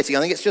budget permitting, I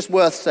think it's just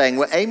worth saying,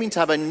 we're aiming to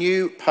have a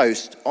new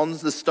post on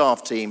the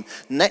staff team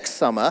next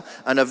summer,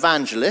 an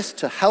evangelist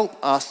to help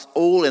us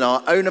all in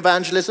our own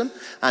evangelism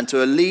and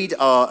to lead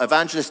our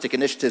evangelistic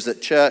initiatives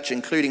at church,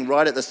 including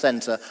right at the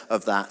center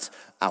of that,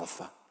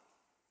 Alpha.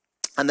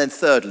 And then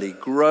thirdly,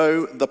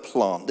 grow the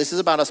plant. This is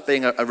about us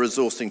being a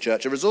resourcing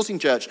church. A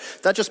resourcing church,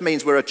 that just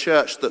means we're a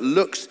church that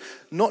looks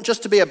not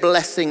just to be a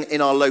blessing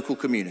in our local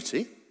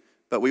community,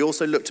 but we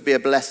also look to be a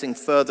blessing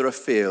further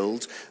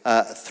afield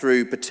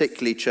through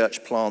particularly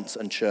church plants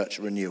and church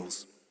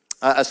renewals.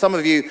 As some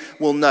of you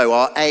will know,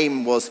 our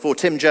aim was for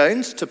Tim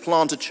Jones to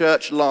plant a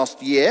church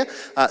last year.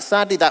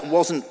 Sadly, that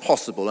wasn't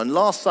possible. And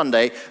last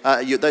Sunday,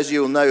 those of you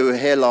who will know who were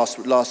here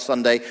last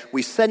Sunday,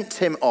 we sent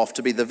him off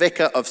to be the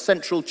vicar of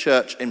Central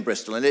Church in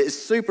Bristol. And it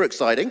is super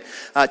exciting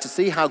to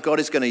see how God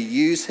is going to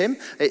use him.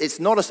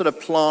 It's not a sort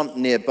of plant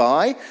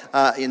nearby.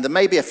 And there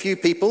may be a few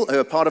people who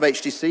are part of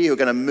HTC who are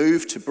going to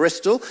move to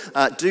Bristol.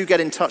 Do get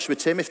in touch with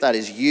Tim if that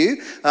is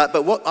you.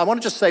 But what I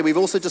want to just say, we've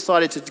also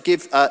decided to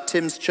give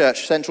Tim's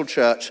church, Central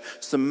Church,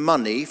 some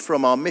money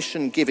from our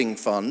mission giving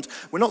fund.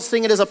 We're not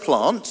seeing it as a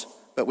plant,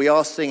 but we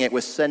are seeing it,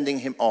 we're sending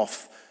him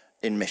off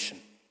in mission.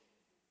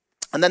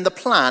 And then the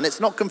plan,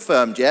 it's not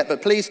confirmed yet,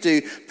 but please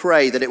do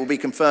pray that it will be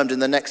confirmed in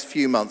the next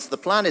few months. The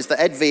plan is that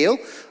Ed Veal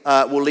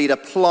will lead a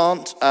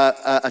plant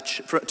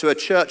to a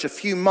church a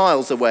few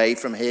miles away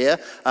from here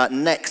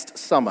next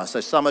summer,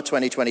 so summer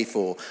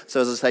 2024. So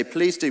as I say,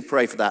 please do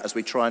pray for that as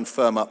we try and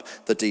firm up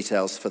the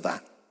details for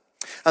that.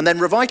 And then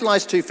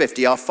Revitalise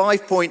 250, our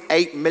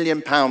 £5.8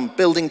 million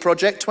building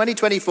project.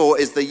 2024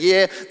 is the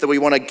year that we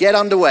want to get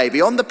underway.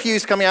 Beyond the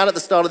pews coming out at the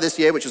start of this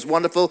year, which is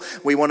wonderful,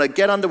 we want to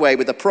get underway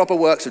with the proper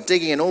works of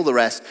digging and all the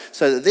rest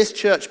so that this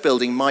church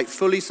building might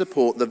fully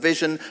support the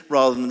vision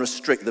rather than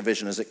restrict the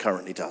vision as it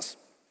currently does.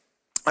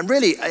 And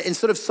really, in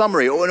sort of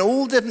summary, or in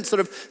all different sort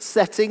of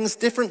settings,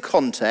 different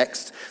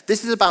contexts,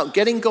 this is about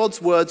getting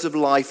God's words of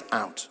life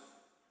out.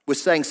 We're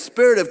saying,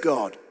 Spirit of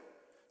God,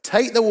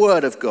 take the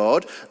word of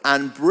God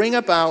and bring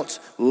about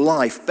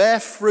life, bear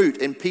fruit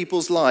in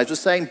people's lives. We're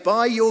saying,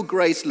 by your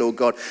grace, Lord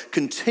God,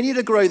 continue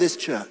to grow this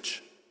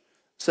church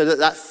so that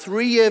that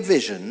 3-year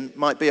vision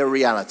might be a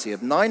reality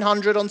of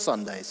 900 on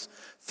Sundays,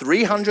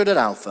 300 at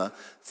Alpha,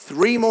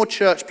 3 more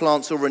church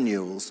plants or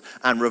renewals,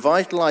 and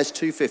Revitalise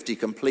 250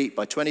 complete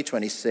by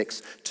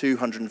 2026,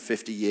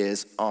 250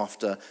 years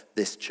after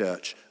this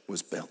church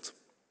was built.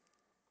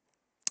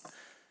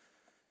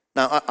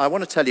 Now, I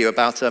want to tell you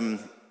about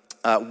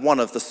one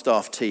of the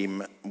staff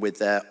team with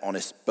their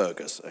honest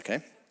burgers,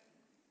 okay?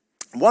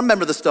 One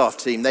member of the staff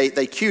team,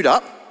 they queued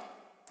up.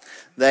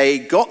 They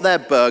got their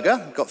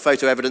burger, got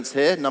photo evidence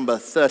here, number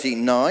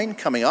 39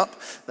 coming up.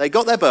 They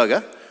got their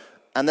burger,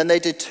 and then they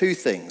did two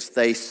things.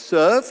 They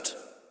served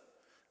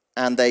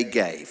and they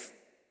gave.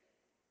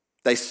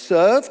 They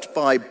served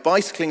by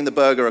bicycling the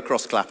burger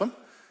across Clapham,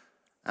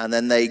 and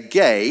then they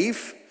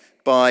gave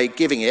by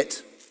giving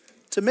it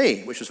to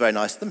me, which was very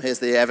nice of them. Here's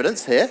the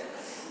evidence here.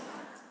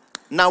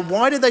 Now,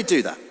 why did they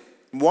do that?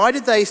 Why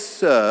did they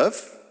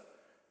serve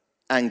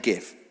and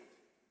give?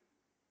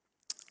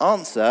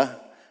 Answer,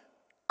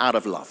 out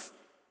of love.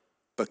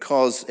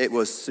 Because it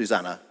was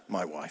Susanna,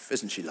 my wife.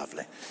 Isn't she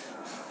lovely?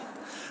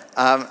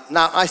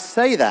 Now, I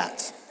say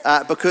that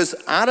because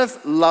out of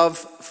love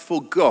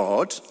for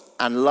God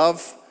and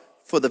love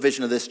for the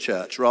vision of this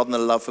church, rather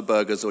than a love for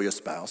burgers or your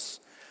spouse,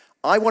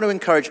 I want to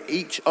encourage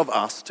each of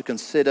us to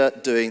consider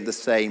doing the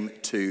same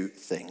two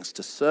things,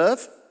 to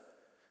serve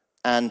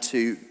and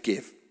to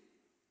give.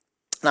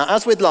 Now,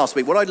 as with last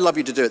week, what I'd love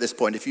you to do at this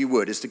point, if you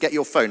would, is to get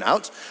your phone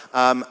out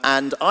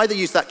and either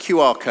use that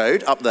QR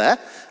code up there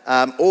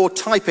or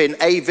type in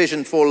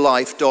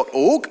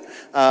avisionforlife.org,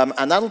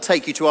 and that'll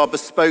take you to our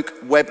bespoke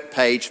web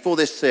page for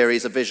this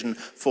series, A Vision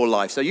for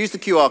Life. So use the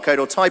QR code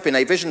or type in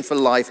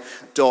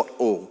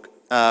avisionforlife.org.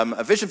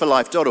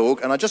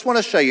 Avisionforlife.org, and I just want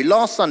to show you,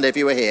 last Sunday, if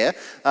you were here,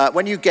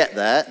 when you get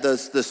there,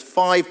 there's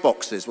 5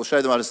 boxes. We'll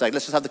show them out in a sec.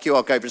 Let's just have the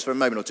QR code just for a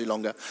moment or two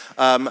longer.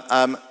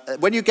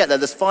 When you get there,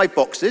 there's 5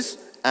 boxes,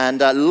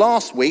 and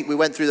last week we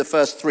went through the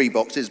first 3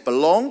 boxes: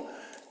 belong,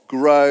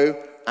 grow,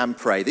 and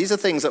pray. These are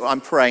things that I'm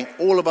praying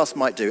all of us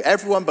might do.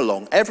 Everyone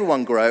belong,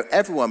 everyone grow,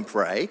 everyone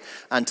pray.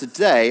 And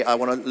today I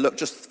want to look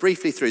just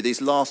briefly through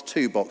these last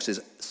 2 boxes: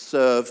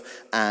 serve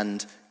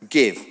and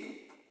give.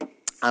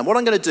 And what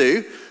I'm going to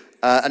do,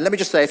 and let me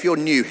just say, if you're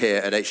new here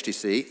at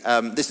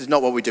HTC, this is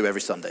not what we do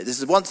every Sunday. This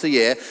is once a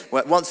year.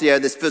 Once a year,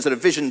 this sort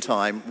of vision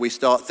time, we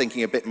start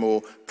thinking a bit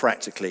more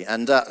practically.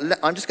 And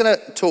I'm just going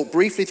to talk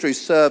briefly through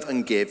serve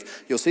and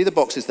give. You'll see the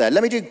boxes there.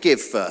 Let me do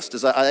give first,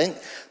 as I think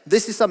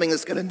this is something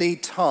that's going to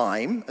need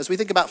time. As we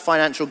think about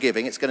financial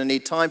giving, it's going to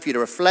need time for you to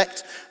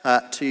reflect,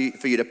 for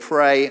you to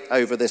pray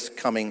over this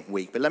coming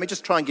week. But let me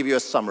just try and give you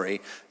a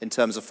summary in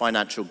terms of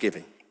financial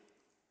giving.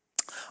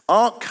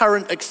 Our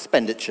current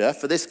expenditure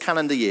for this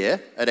calendar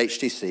year at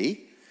HTC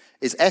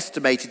is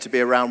estimated to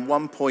be around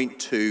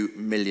 £1.2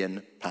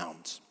 million.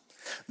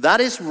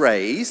 That is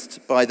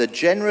raised by the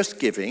generous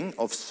giving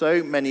of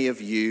so many of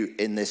you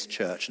in this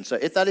church. And so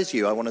if that is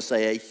you, I want to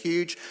say a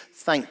huge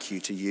thank you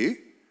to you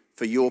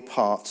for your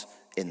part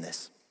in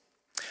this.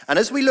 And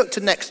as we look to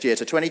next year,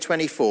 to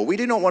 2024, we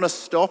do not want to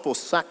stop or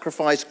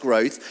sacrifice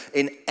growth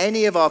in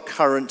any of our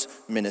current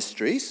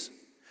ministries.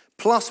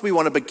 Plus, we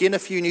want to begin a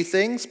few new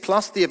things,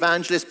 plus the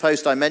evangelist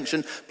post I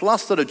mentioned,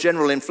 plus sort of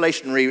general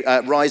inflationary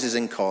rises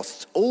in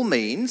costs. All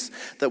means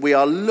that we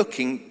are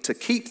looking to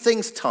keep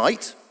things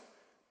tight,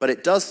 but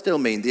it does still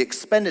mean the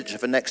expenditure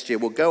for next year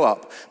will go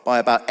up by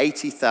about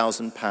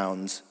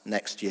 £80,000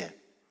 next year.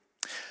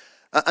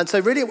 And so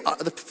really,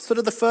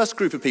 the first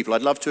group of people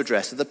I'd love to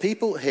address are the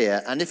people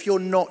here, and if you're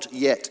not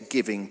yet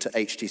giving to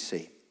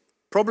HTC,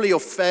 probably you're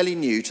fairly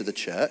new to the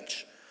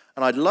church,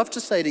 and I'd love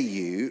to say to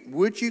you,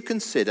 would you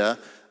consider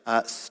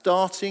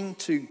starting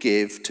to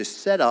give, to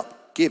set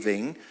up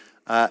giving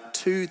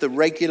to the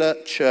regular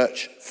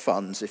church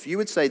funds? If you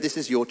would say this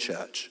is your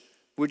church,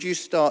 would you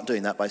start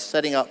doing that by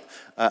setting up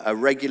a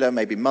regular,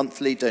 maybe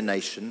monthly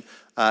donation?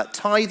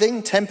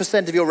 Tithing,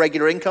 10% of your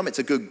regular income. It's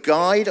a good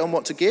guide on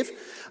what to give.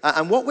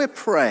 And what we're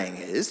praying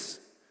is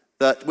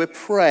that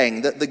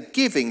the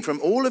giving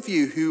from all of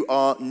you who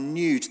are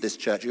new to this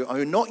church, who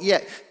are not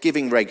yet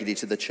giving regularly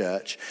to the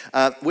church,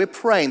 we're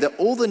praying that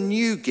all the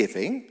new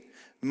giving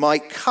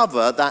might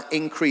cover that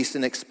increase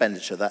in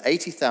expenditure, that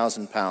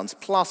 £80,000,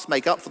 plus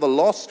make up for the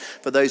loss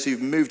for those who've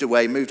moved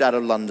away, moved out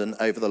of London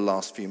over the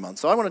last few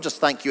months. So I want to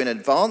just thank you in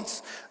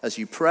advance as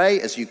you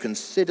pray, as you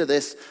consider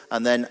this,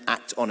 and then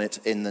act on it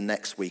in the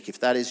next week, if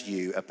that is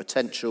you, a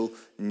potential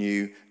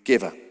new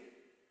giver.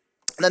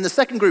 And then the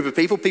second group of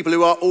people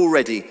who are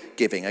already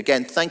giving.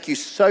 Again, thank you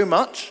so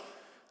much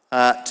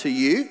to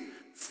you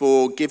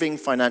for giving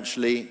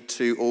financially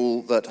to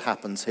all that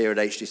happens here at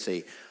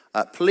HTC.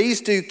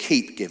 Please do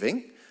keep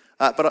giving.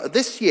 But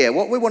this year,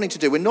 what we're wanting to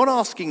do, we're not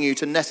asking you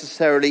to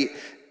necessarily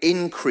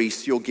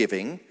increase your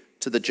giving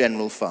to the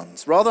general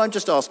funds. Rather, I'm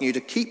just asking you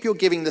to keep your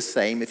giving the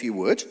same, if you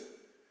would,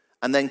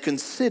 and then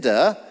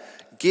consider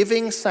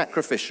giving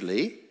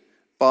sacrificially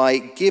by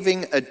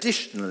giving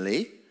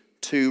additionally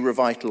to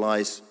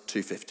Revitalise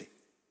 250.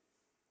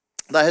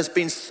 There has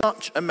been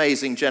such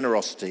amazing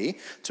generosity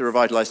to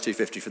Revitalise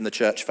 250 from the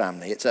church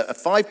family. It's a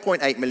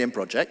 £5.8 million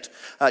project.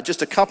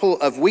 Just a couple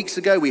of weeks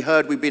ago, we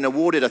heard we've been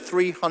awarded a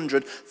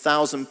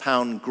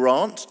 £300,000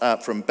 grant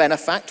from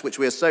Benefact, which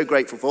we are so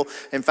grateful for.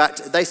 In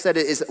fact, they said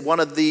it is one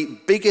of the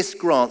biggest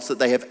grants that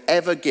they have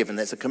ever given.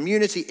 It's a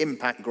community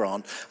impact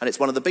grant, and it's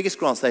one of the biggest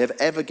grants they have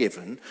ever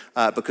given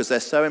because they're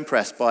so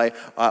impressed by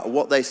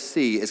what they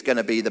see is going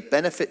to be the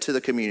benefit to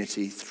the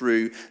community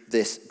through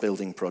this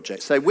building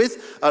project. So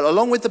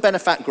along with the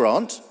Benefact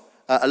grant,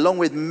 along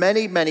with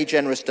many, many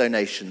generous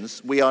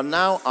donations, we are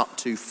now up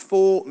to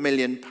 £4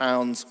 million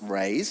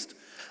raised.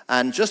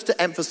 And just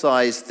to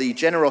emphasize the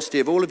generosity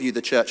of all of you,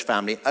 the church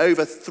family,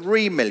 over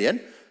 3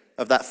 million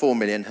of that 4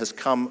 million has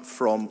come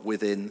from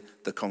within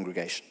the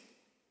congregation.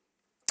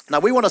 Now,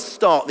 we want to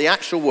start the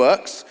actual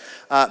works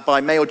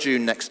by May or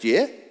June next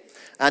year.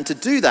 And to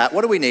do that,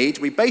 what do we need?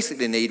 We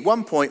basically need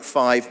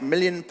 £1.5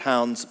 million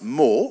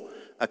more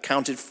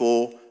accounted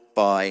for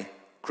by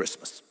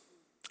Christmas.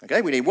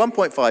 Okay, we need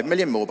 1.5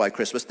 million more by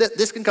Christmas.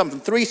 This can come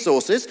from three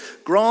sources: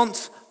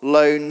 grants,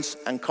 loans,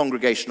 and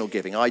congregational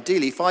giving.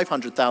 Ideally,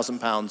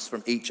 £500,000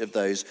 from each of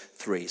those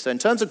three. So in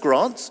terms of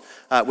grants,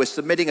 we're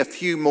submitting a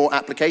few more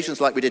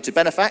applications like we did to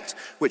Benefact,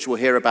 which we'll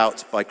hear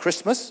about by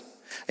Christmas.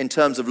 In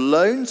terms of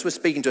loans, we're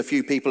speaking to a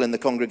few people in the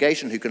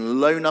congregation who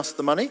can loan us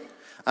the money.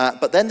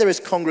 But then there is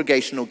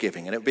congregational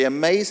giving, and it would be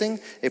amazing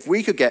if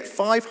we could get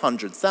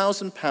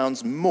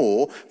 £500,000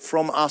 more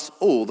from us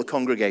all, the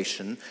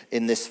congregation,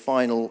 in this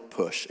final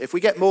push. If we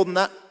get more than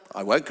that,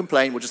 I won't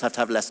complain, we'll just have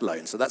to have less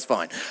loans, so that's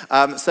fine.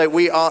 So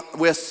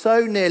we're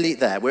so nearly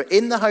there. We're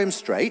in the home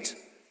straight,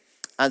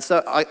 and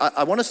so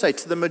I want to say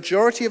to the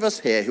majority of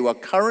us here who are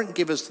current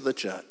givers to the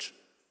church,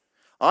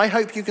 I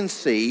hope you can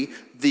see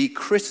the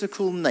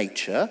critical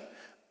nature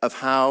of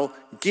how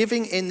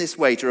giving in this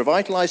way to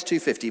Revitalise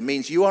 250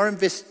 means you are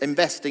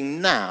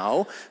investing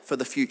now for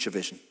the future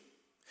vision.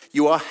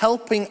 You are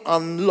helping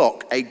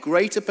unlock a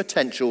greater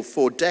potential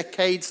for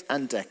decades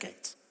and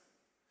decades.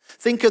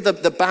 Think of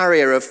the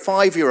barrier of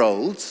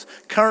 5-year-olds.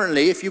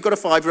 Currently, if you've got a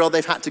 5-year-old,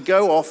 they've had to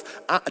go off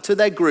to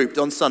their group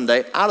on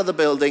Sunday, out of the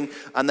building,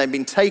 and they've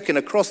been taken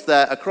across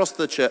a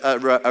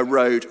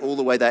road all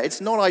the way there. It's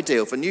not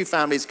ideal for new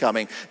families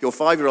coming. Your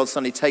 5-year-old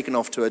suddenly taken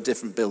off to a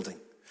different building.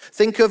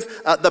 Think of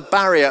the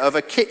barrier of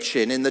a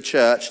kitchen in the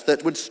church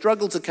that would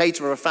struggle to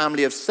cater for a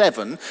family of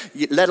 7,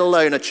 let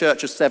alone a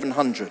church of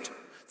 700.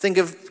 Think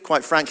of,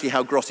 quite frankly,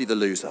 how grotty the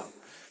loos are.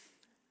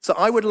 So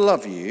I would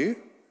love you,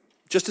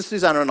 just as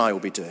Susanna and I will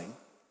be doing,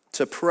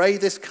 to pray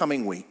this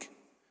coming week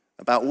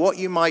about what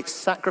you might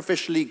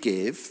sacrificially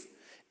give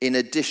in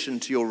addition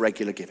to your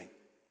regular giving.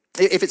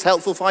 If it's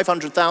helpful,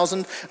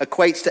 500,000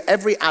 equates to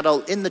every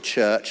adult in the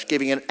church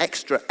giving an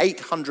extra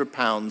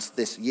 £800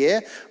 this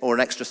year, or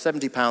an extra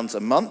 £70 a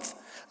month.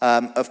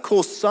 Of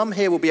course, some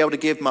here will be able to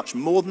give much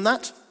more than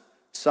that,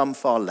 some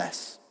far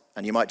less.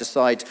 And you might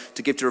decide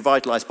to give to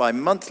Revitalise by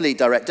monthly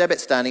direct debit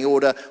standing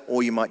order,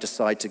 or you might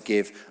decide to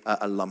give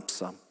a lump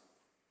sum.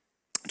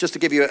 Just to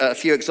give you a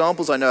few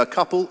examples, I know a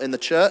couple in the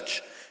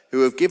church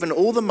who have given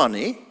all the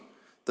money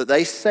that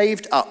they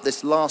saved up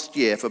this last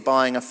year for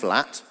buying a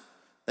flat.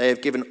 They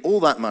have given all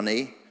that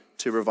money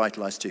to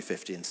Revitalise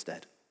 250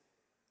 instead.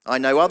 I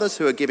know others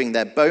who are giving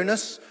their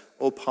bonus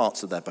or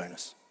parts of their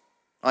bonus.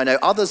 I know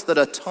others that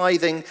are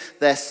tithing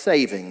their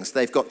savings.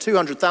 They've got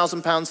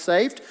 £200,000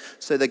 saved,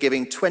 so they're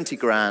giving 20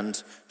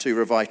 grand to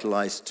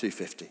Revitalise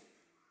 250.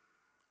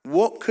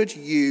 What could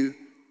you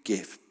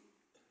give?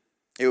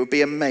 It would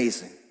be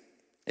amazing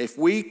if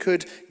we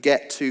could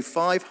get to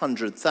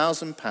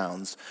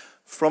 £500,000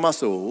 from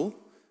us all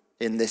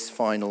in this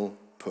final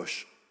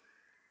push.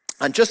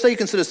 And just so you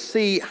can sort of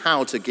see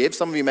how to give,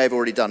 some of you may have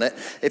already done it,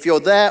 if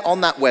you're there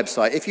on that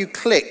website, if you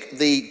click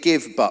the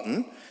give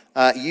button,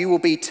 you will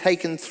be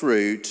taken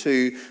through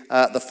to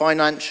the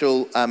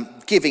financial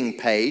giving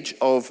page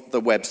of the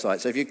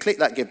website. So if you click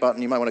that give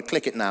button, you might want to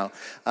click it now,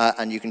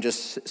 and you can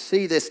just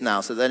see this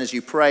now. So then as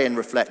you pray and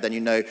reflect, then you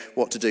know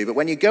what to do. But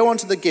when you go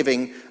onto the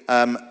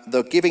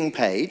giving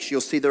page, you'll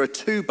see there are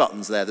two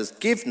buttons there. There's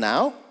Give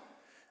Now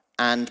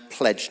and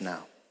Pledge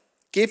Now.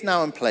 Give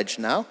now and pledge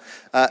now.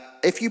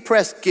 If you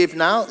press give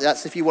now,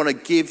 that's if you want to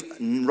give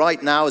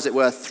right now, as it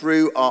were,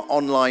 through our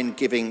online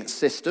giving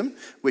system,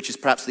 which is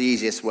perhaps the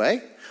easiest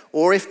way.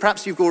 Or if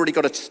perhaps you've already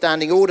got a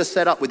standing order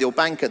set up with your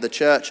bank at the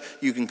church,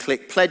 you can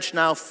click pledge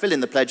now, fill in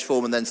the pledge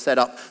form, and then set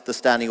up the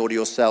standing order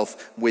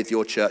yourself with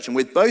your church. And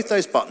with both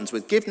those buttons,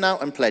 with give now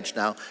and pledge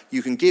now,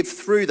 you can give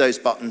through those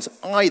buttons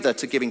either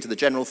to giving to the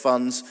general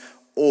funds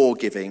or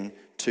giving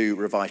to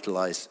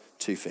Revitalise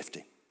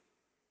 250.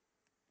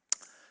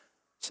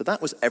 So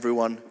that was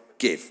everyone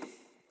give.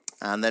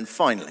 And then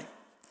finally,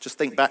 just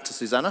think back to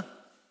Susanna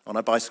on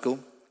her bicycle,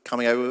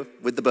 coming over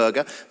with the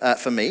burger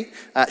for me.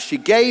 She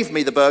gave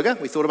me the burger.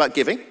 We thought about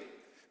giving,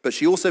 but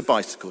she also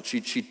bicycled.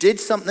 She did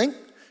something.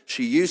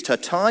 She used her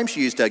time.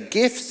 She used her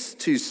gifts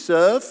to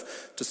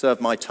serve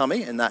my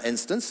tummy in that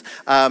instance.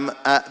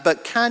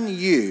 But can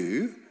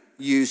you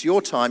use your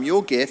time,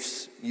 your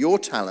gifts, your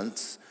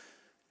talents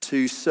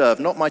to serve,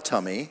 not my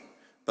tummy,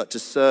 but to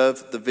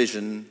serve the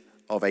vision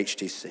of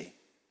HTC.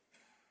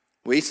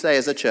 We say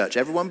as a church,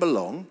 everyone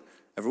belong,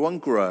 everyone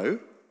grow,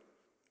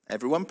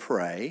 everyone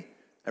pray,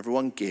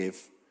 everyone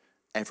give,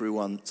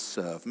 everyone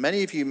serve.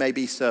 Many of you may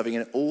be serving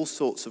in all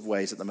sorts of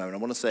ways at the moment. I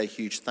want to say a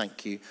huge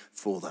thank you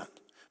for that.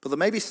 But there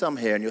may be some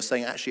here and you're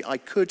saying, actually, I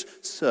could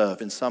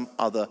serve in some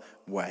other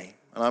way.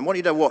 And I want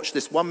you to watch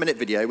this 1-minute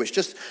video, which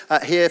just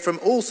hear from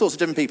all sorts of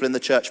different people in the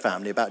church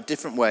family about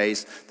different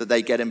ways that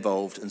they get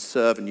involved and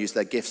serve and use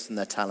their gifts and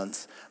their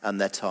talents and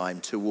their time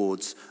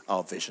towards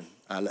our vision.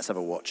 Let's have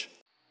a watch.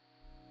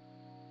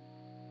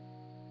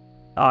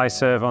 I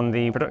serve on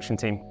the production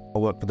team. I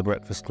work for the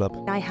Breakfast Club.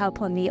 I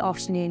help on the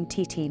afternoon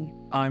tea team.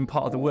 I'm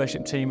part of the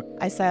worship team.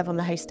 I serve on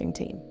the hosting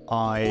team.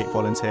 I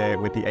volunteer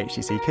with the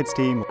HTC Kids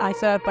team. I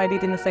serve by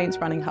leading the Saints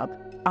Running Hub.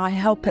 I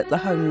help at the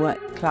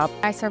Homework Club.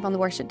 I serve on the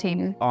worship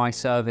team. I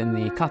serve in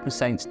the Clapham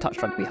Saints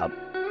Touch Rugby Hub.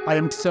 I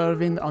am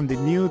serving on the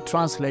new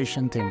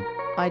translation team.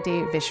 I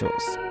do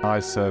visuals. I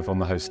serve on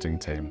the hosting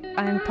team.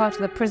 I'm part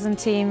of the prison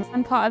team.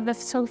 I'm part of the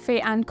photography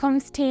and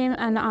comms team,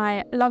 and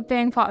I love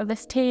being part of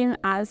this team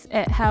as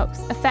it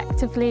helps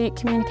effectively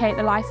communicate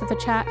the life of the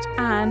church,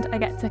 and I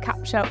get to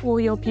capture all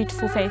your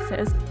beautiful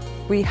faces.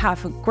 We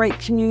have a great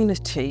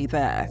community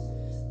there.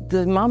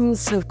 The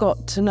mums have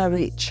got to know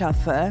each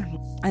other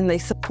and they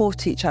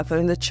support each other,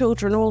 and the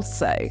children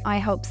also. I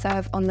help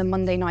serve on the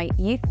Monday night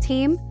youth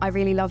team. I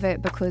really love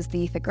it because the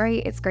youth are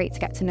great. It's great to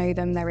get to know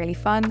them. They're really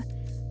fun,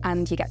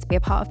 and you get to be a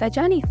part of their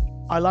journey.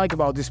 I like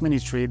about this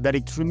ministry that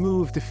it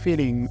removes the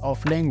feeling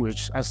of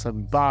language as a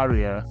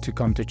barrier to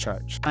come to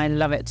church. I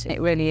love it. It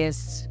really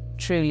is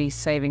truly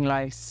saving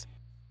lives.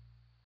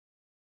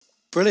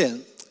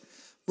 Brilliant.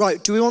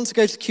 Right, do we want to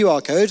go to the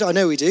QR code? I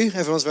know we do.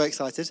 Everyone's very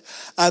excited.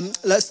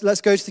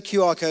 Let's go to the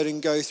QR code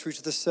and go through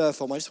to the serve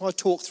form. I just want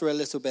to talk through a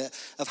little bit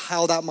of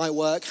how that might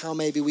work, how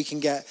maybe we can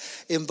get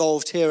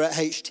involved here at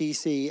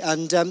HTC.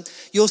 And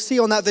you'll see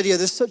on that video,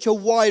 there's such a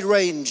wide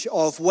range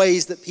of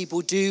ways that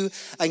people do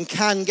and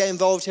can get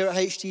involved here at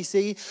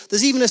HTC.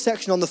 There's even a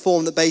section on the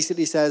form that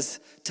basically says,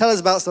 tell us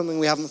about something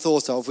we haven't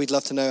thought of. We'd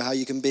love to know how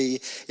you can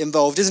be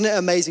involved. Isn't it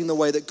amazing the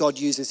way that God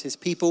uses his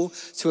people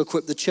to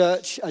equip the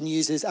church and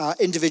uses our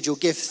individual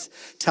gifts,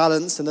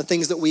 talents, and the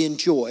things that we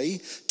enjoy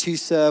to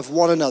serve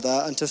one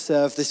another and to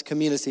serve this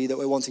community that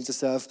we're wanting to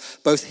serve,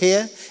 both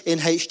here in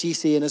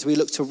HTC and as we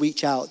look to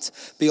reach out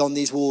beyond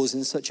these walls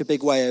in such a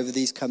big way over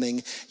these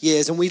coming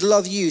years. And we'd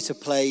love you to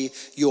play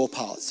your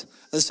part.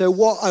 And so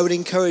what I would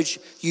encourage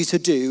you to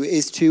do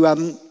is to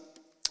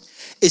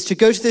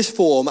go to this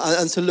form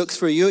and to look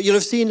through. You'll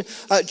have seen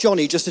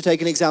Johnny, just to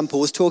take an example,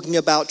 was talking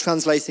about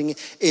translating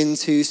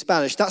into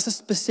Spanish. That's a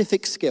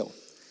specific skill.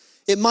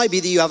 It might be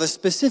that you have a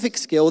specific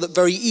skill that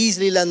very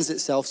easily lends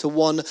itself to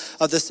one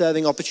of the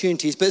serving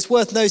opportunities. But it's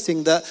worth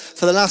noting that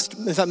for the last,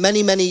 in fact,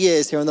 many, many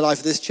years here in the life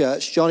of this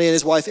church, Johnny and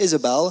his wife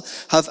Isabel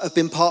have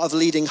been part of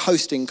leading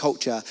hosting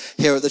culture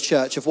here at the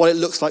church, of what it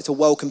looks like to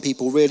welcome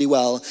people really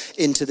well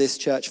into this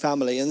church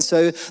family. And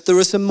so there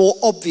are some more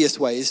obvious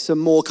ways, some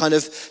more kind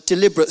of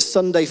deliberate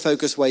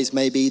Sunday-focused ways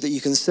maybe that you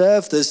can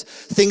serve. There's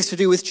things to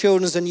do with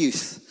children and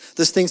youth.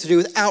 There's things to do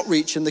with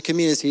outreach in the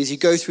community as you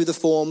go through the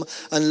form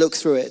and look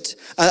through it.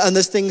 And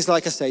there's things,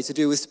 like I say, to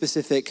do with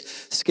specific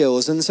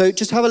skills. And so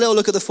just have a little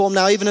look at the form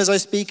now. Even as I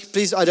speak,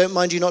 please, I don't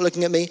mind you not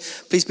looking at me.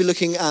 Please be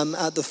looking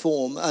at the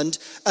form and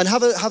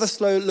have a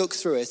slow look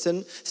through it.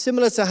 And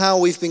similar to how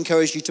we've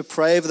encouraged you to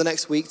pray over the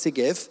next week to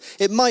give,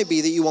 it might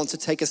be that you want to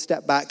take a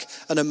step back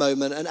in a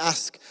moment and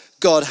ask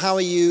God, how are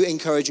you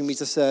encouraging me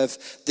to serve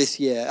this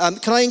year?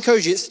 Can I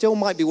encourage you, it still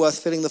might be worth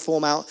filling the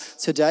form out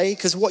today,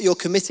 because what you're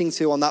committing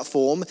to on that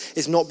form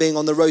is not being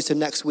on the rota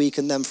next week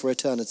and then for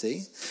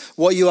eternity.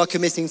 What you are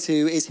committing to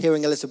is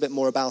hearing a little bit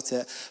more about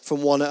it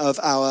from one of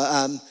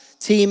our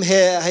team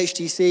here at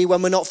HTC.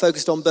 When we're not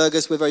focused on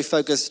burgers, we're very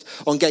focused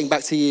on getting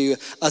back to you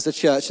as a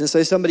church. And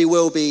so somebody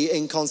will be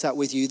in contact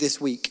with you this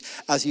week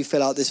as you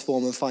fill out this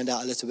form and find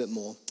out a little bit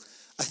more.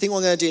 I think what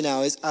I'm going to do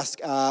now is ask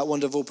our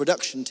wonderful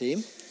production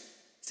team,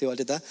 see what I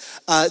did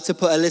there, to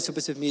put a little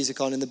bit of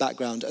music on in the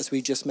background as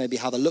we just maybe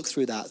have a look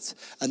through that,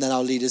 and then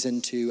I'll lead us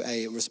into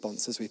a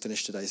response as we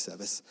finish today's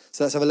service.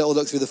 So let's have a little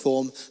look through the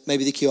form.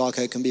 Maybe the QR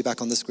code can be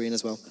back on the screen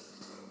as well.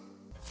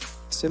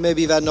 So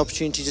maybe you've had an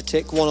opportunity to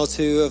tick one or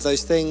two of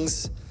those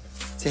things,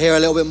 to hear a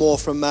little bit more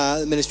from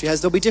the ministry heads.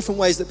 There'll be different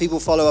ways that people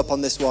follow up on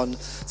this one.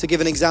 To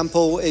give an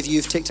example, if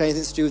you've ticked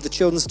anything to do with the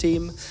children's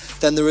team,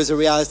 then there is a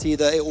reality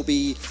that it will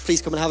be,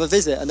 please come and have a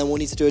visit, and then we'll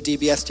need to do a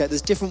DBS check.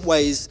 There's different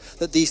ways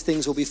that these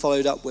things will be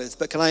followed up with.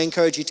 But can I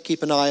encourage you to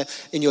keep an eye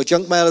in your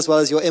junk mail as well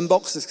as your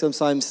inbox?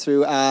 Sometimes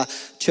through our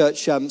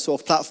church sort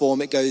of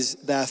platform, it goes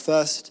there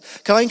first.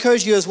 Can I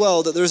encourage you as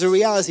well that there is a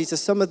reality to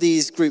some of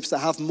these groups that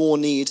have more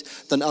need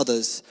than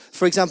others?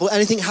 For example,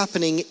 anything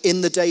happening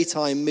in the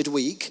daytime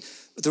midweek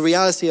the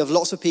reality of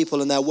lots of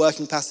people and their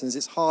working patterns,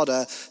 it's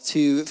harder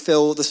to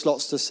fill the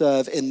slots to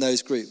serve in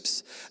those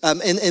groups.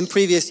 In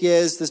previous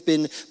years, there's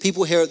been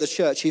people here at the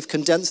church who've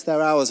condensed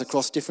their hours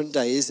across different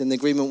days in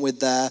agreement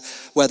with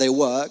where they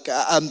work,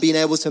 and been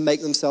able to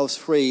make themselves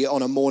free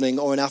on a morning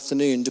or an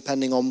afternoon,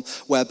 depending on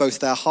where both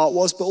their heart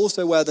was, but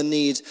also where the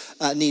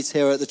needs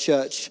here at the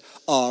church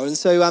are. And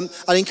so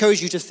I'd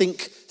encourage you to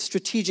think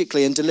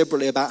strategically and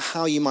deliberately about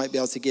how you might be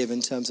able to give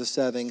in terms of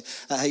serving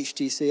at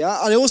HTC.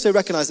 I also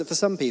recognize that for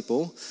some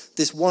people,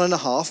 this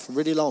 1.5,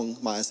 really long,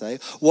 might I say,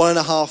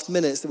 1.5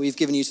 minutes that we've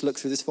given you to look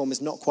through this form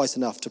is not quite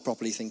enough to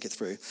properly think it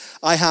through.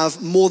 I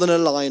have more than a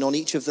line on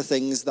each of the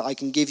things that I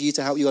can give you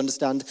to help you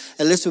understand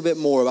a little bit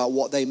more about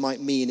what they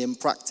might mean in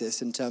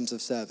practice in terms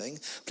of serving.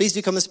 Please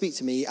do come and speak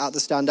to me at the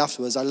stand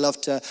afterwards. I'd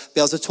love to be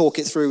able to talk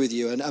it through with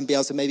you and be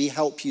able to maybe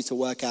help you to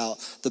work out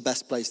the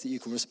best place that you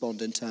can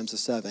respond in terms of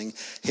serving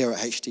here at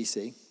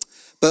HTC.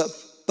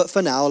 But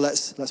for now,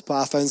 let's put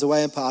our phones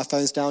away and put our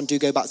phones down. Do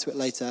go back to it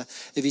later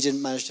if you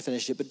didn't manage to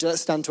finish it. But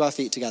let's stand to our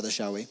feet together,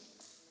 shall we?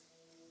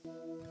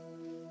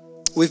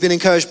 We've been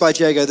encouraged by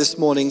Jago this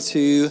morning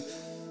to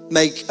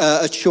make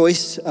a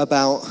choice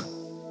about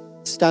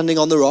standing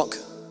on the rock,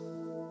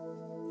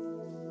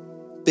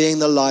 being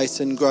the light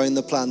and growing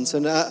the plant.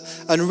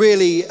 And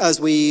really,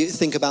 as we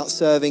think about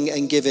serving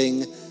and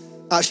giving,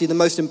 actually the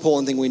most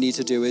important thing we need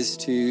to do is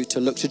to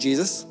look to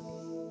Jesus,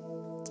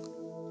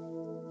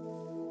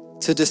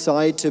 to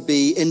decide to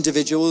be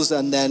individuals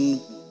and then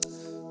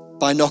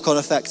by knock-on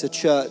effect a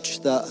church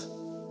that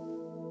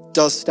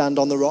does stand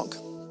on the rock,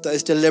 that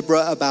is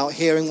deliberate about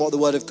hearing what the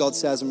word of God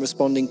says and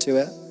responding to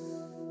it,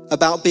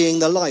 about being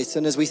the light.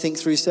 And as we think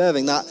through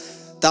serving,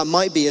 that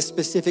might be a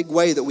specific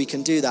way that we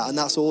can do that, and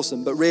that's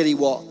awesome. But really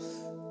what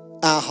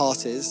our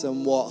heart is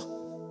and what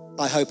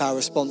I hope our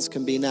response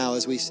can be now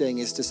as we sing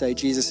is to say,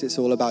 Jesus, it's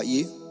all about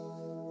you.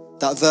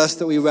 That verse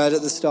that we read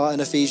at the start in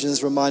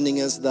Ephesians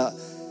reminding us that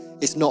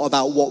it's not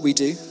about what we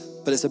do,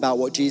 but it's about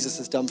what Jesus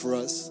has done for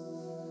us.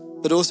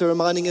 But also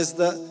reminding us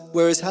that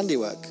we're his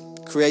handiwork,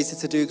 created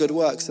to do good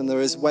works, and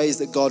there is ways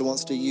that God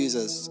wants to use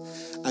us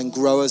and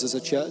grow us as a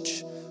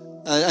church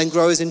and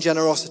grow us in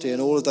generosity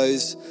and all of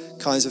those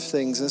kinds of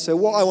things. And so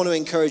what I want to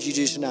encourage you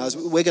to do now is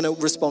we're going to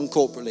respond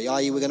corporately,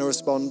 i.e. we're going to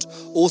respond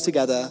all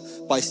together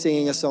by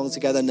singing a song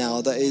together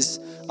now that is,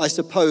 I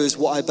suppose,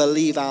 what I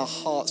believe our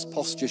heart's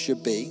posture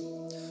should be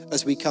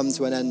as we come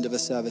to an end of a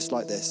service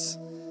like this.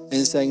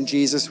 In saying,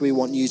 Jesus, we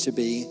want you to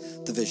be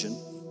the vision.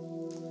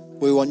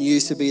 We want you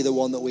to be the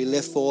one that we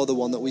live for, the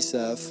one that we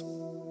serve.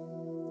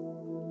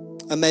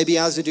 And maybe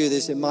as we do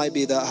this, it might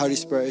be that Holy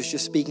Spirit is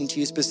just speaking to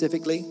you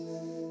specifically.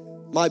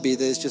 Might be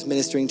that it's just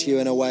ministering to you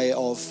in a way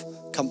of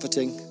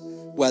comforting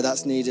where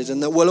that's needed.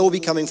 And that we'll all be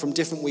coming from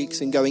different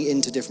weeks and going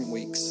into different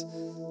weeks.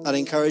 I'd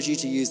encourage you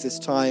to use this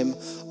time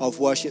of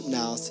worship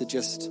now to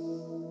just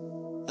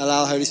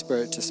allow Holy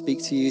Spirit to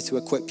speak to you, to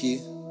equip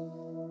you.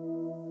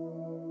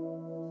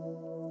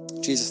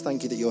 Jesus,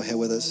 thank you that you're here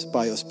with us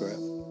by your Spirit.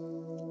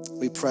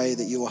 We pray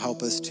that you will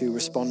help us to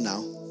respond now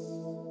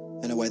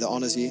in a way that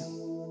honors you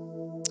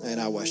in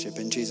our worship.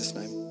 In Jesus'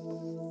 name.